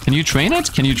of... Can you train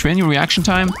it? Can you train your reaction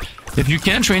time? If you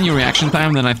can't train your reaction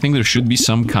time, then I think there should be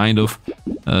some kind of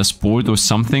sport or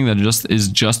something that is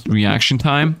just reaction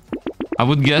time. I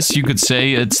would guess you could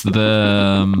say it's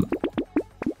the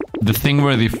thing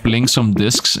where they fling some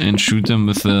discs and shoot them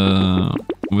with a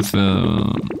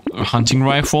hunting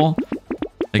rifle.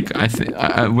 Like,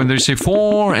 when they say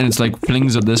 4 and it's like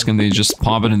flings a disc and they just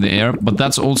pop it in the air, but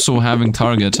that's also having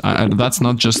target. That's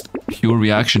not just pure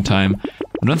reaction time.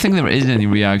 I don't think there is any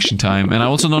reaction time, and I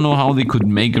also don't know how they could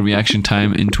make a reaction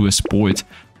time into a sport.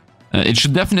 It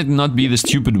should definitely not be the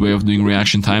stupid way of doing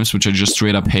reaction times, which I just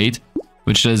straight up hate.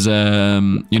 Which is,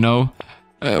 you know,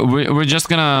 we're just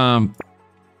gonna...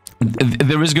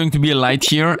 There is going to be a light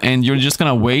here, and you're just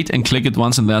gonna wait and click it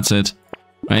once and that's it.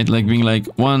 Right, like being like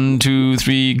 1, 2,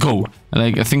 3, go.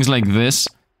 Like things like this,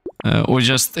 or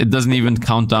just it doesn't even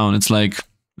count down. It's like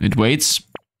it waits,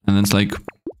 and then it's like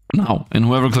now, and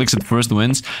whoever clicks it first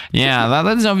wins. Yeah,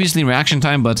 that is obviously reaction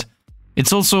time, but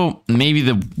it's also maybe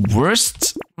the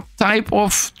worst type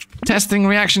of testing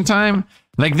reaction time.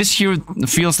 Like this here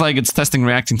feels like it's testing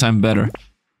reaction time better.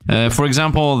 For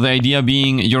example, the idea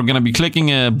being you're gonna be clicking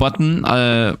a button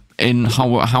in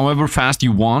however fast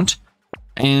you want.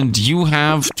 And you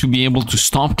have to be able to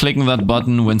stop clicking that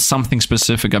button when something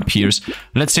specific appears.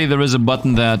 Let's say there is a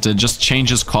button that just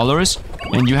changes colors,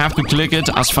 and you have to click it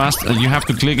as fast. You have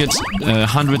to click it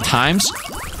 100 times,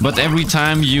 but every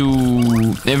time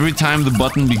the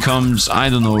button becomes, I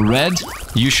don't know, red,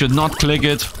 you should not click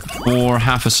it for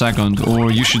half a second,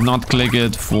 or you should not click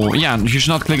it for you should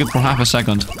not click it for half a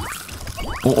second,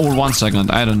 or 1 second.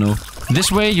 I don't know. This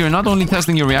way, you're not only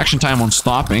testing your reaction time on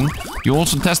stopping, you're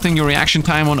also testing your reaction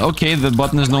time on, okay, the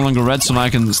button is no longer red, so now I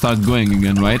can start going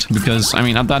again, right? Because, I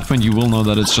mean, at that point you will know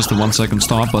that it's just a 1 second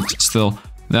stop, but still,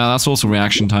 yeah, that's also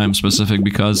reaction time specific,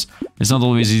 because it's not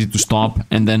always easy to stop,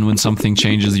 and then when something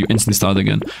changes, you instantly start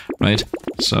again, right?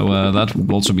 So, that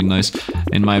would also be nice,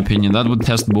 in my opinion. That would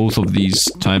test both of these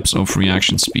types of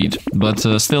reaction speed. But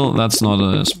still, that's not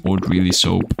a sport really,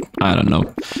 so I don't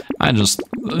know. I'm just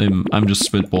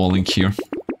spitballing here.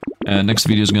 Next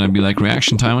video is gonna be like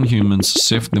reaction time on humans.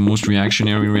 Sifd, the most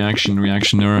reactionary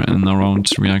reactioner and around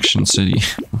reaction city.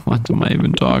 What am I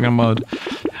even talking about?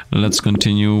 Let's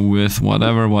continue with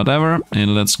whatever,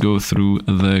 and let's go through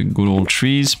the good old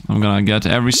trees. I'm gonna get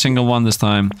every single one this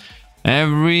time.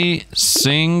 Every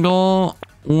single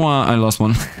one. I lost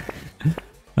one.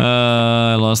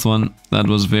 I lost one. That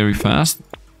was very fast.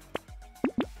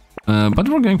 But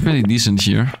we're going pretty decent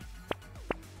here.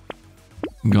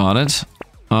 Got it.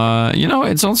 You know,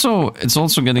 it's also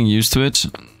getting used to it.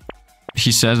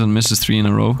 He says and misses 3 in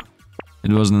a row.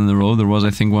 It wasn't in a row. There was,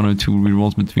 I think, 1 or 2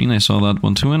 rerolls between. I saw that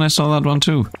one too, and I saw that one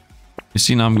too. You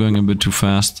see, now I'm going a bit too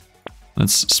fast.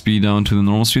 Let's speed down to the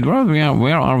normal speed. Where are we at?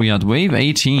 Where are we at? Wave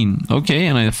 18. Okay,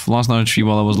 and I lost another tree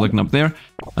while I was looking up there.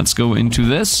 Let's go into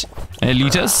this.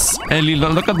 Elitas.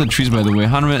 Look at the trees, by the way.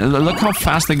 100. Look how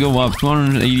fast they go up.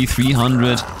 280,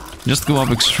 300. Just go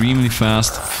up extremely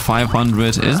fast.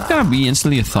 500. Is it gonna be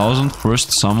instantly 1,000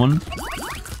 first summon?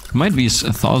 It might be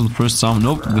 1,000 first summon.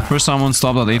 Nope, the first summon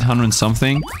stopped at 800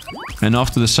 something. And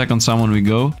after the second summon we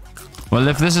go. Well,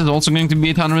 if this is also going to be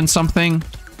 800 something,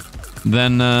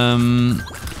 then,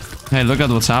 hey, look at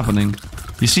what's happening.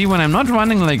 You see, when I'm not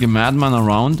running like a madman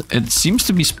around, it seems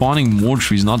to be spawning more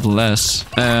trees, not less.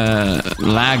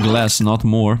 Lag less, not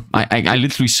more. I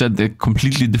literally said the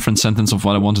completely different sentence of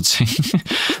what I wanted to say.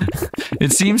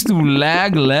 It seems to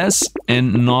lag less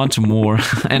and not more.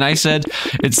 And I said,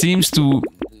 it seems to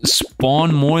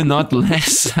spawn more, not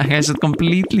less. I said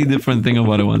completely different thing of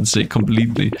what I want to say,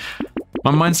 completely. My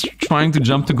mind's trying to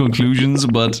jump to conclusions,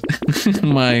 but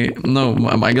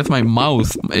I guess my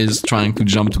mouth is trying to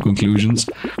jump to conclusions,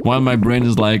 while my brain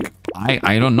is like,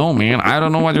 I don't know, man. I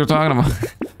don't know what you're talking about.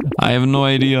 I have no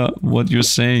idea what you're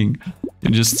saying.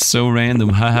 You're just so random.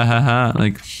 Ha ha ha ha.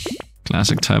 Like,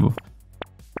 classic type of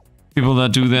people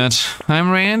that do that. I'm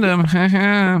random. Ha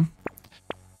ha.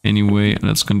 Anyway,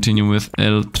 let's continue with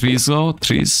El Trizo.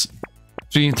 Trees.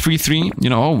 3. You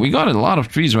know, oh, we got a lot of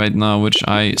trees right now, which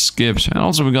I skipped. And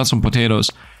also we got some potatoes.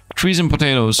 Trees and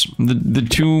potatoes. The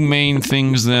two main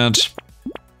things that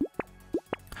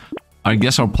I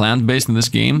guess are plant-based in this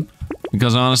game.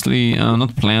 Because honestly,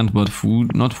 not plant, but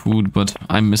food. Not food, but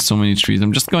I missed so many trees.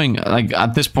 I'm just going, like,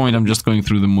 at this point, I'm just going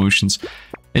through the motions.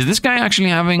 Is this guy actually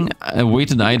having a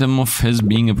weighted item of his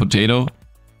being a potato?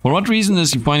 For what reason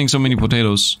is he finding so many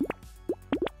potatoes?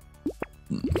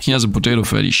 He has a potato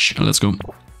fetish. Let's go.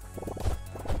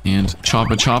 And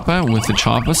chopper with the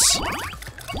choppers.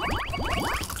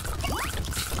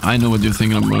 I know what you're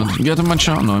thinking about. Get to my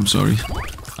chopper. No, I'm sorry.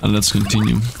 Let's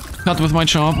continue. Cut with my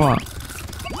chopper.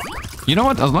 You know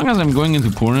what? As long as I'm going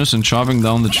into corners and chopping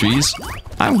down the trees,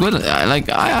 I'm good.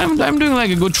 I'm doing like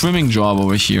a good trimming job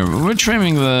over here. We're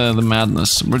trimming the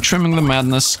madness. We're trimming the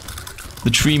madness. The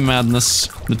tree madness.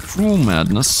 The true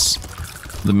madness.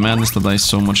 The madness that I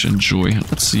so much enjoy.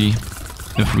 Let's see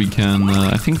if we can,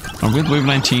 I think, are we at wave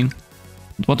 19?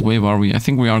 What wave are we? I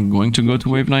think we are going to go to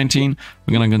wave 19.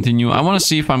 We're gonna continue. I want to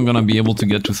see if I'm gonna be able to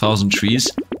get 2,000 trees.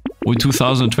 Or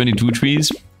 2,022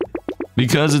 trees.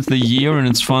 Because it's the year and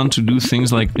it's fun to do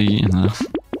things like the,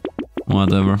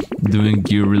 whatever. Doing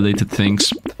gear related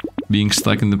things. Being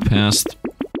stuck in the past.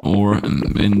 Or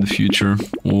in the future,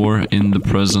 or in the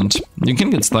present. You can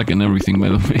get stuck in everything, by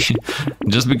the way.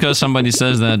 Just because somebody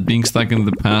says that being stuck in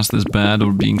the past is bad,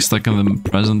 or being stuck in the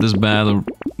present is bad, or...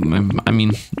 I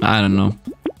mean, I don't know.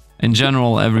 In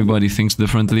general, everybody thinks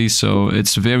differently, so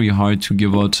it's very hard to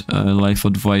give out life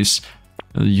advice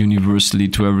universally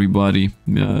to everybody.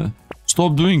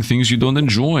 Stop doing things you don't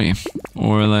enjoy.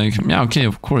 Or like, yeah, okay,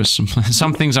 of course.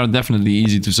 Some things are definitely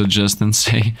easy to suggest and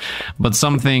say. But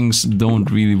some things don't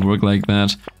really work like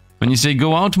that. When you say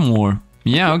go out more.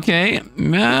 Yeah, okay.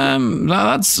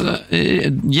 That's...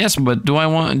 yes, but do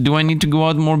I need to go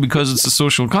out more because it's a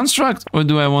social construct? Or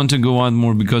do I want to go out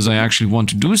more because I actually want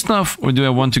to do stuff? Or do I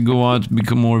want to go out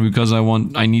more because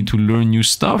I need to learn new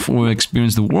stuff or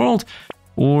experience the world?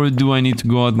 Or do I need to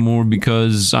go out more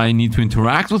because I need to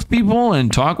interact with people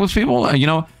and talk with people? You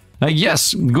know, like,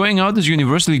 yes, going out is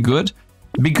universally good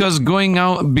because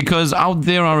out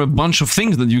there are a bunch of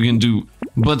things that you can do.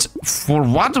 But for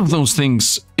what of those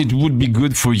things it would be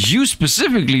good for you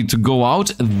specifically to go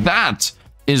out, that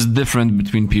is different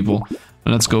between people.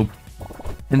 Let's go.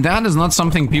 And that is not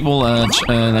something people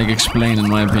like explain, in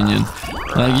my opinion.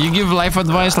 Like, you give life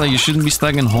advice, like you shouldn't be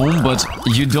stuck in home, but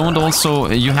you don't also,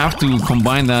 you have to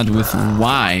combine that with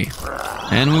why.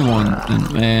 And we won.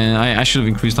 And I should have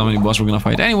increased how many boss we're gonna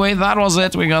fight. Anyway, that was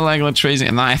it. We got like crazy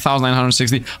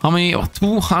 9,960. How many? Oh,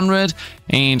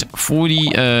 240.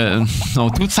 No,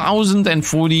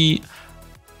 2,040.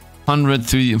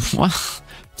 130. What?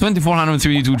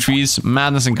 2,432 trees,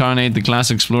 Madness Incarnate, the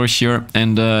classic explorer here,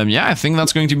 and yeah, I think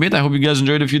that's going to be it. I hope you guys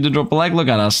enjoyed. If you did, drop a like. Look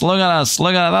at us, look at us,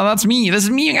 look at that. That's me. This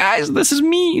is me, guys. This is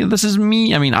me. This is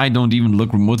me. I mean, I don't even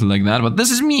look remotely like that, but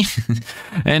this is me.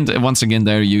 And once again,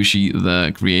 there Yoshi,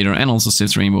 the creator, and also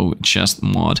Sifd Rainbow Chest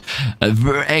mod.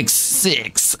 X.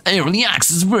 0.6, early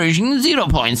access version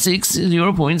 0.6,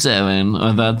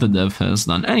 0.7, that the dev has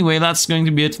done. Anyway, that's going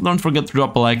to be it. Don't forget to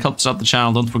drop a like, helps out the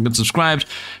channel, don't forget to subscribe.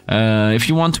 If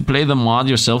you want to play the mod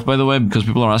yourself, by the way, because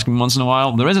people are asking me once in a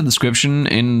while, there is a description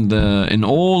in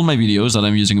all my videos that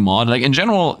I'm using a mod. Like, in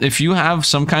general, if you have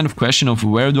some kind of question of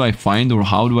where do I find, or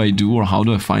how do I do, or how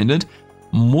do I find it,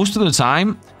 most of the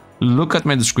time, look at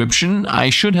my description.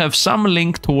 I should have some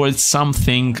link towards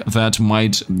something that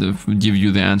might give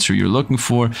you the answer you're looking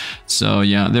for. So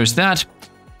yeah, there's that.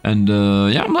 And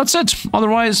yeah, that's it.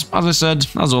 Otherwise, as I said,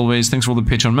 as always, thanks for all the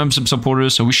Patreon membership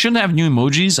supporters. So we should have new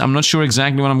emojis. I'm not sure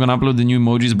exactly when I'm gonna upload the new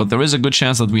emojis, but there is a good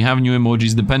chance that we have new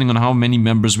emojis depending on how many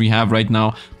members we have right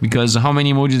now, because how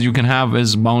many emojis you can have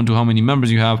is bound to how many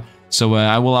members you have. So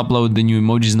I will upload the new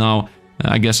emojis now.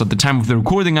 I guess at the time of the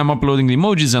recording I'm uploading the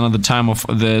emojis, and at the time of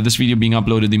this video being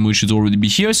uploaded, the emojis should already be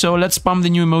here. So let's spam the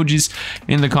new emojis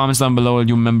in the comments down below, all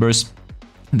you members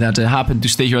that happened to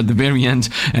stay here at the very end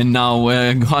and now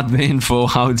got the info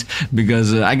out,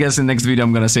 because I guess in the next video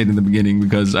I'm gonna say it in the beginning,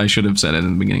 because I should have said it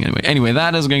in the beginning anyway. Anyway,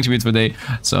 that is going to be it for today.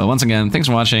 So once again, thanks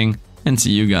for watching, and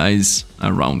see you guys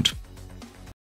around.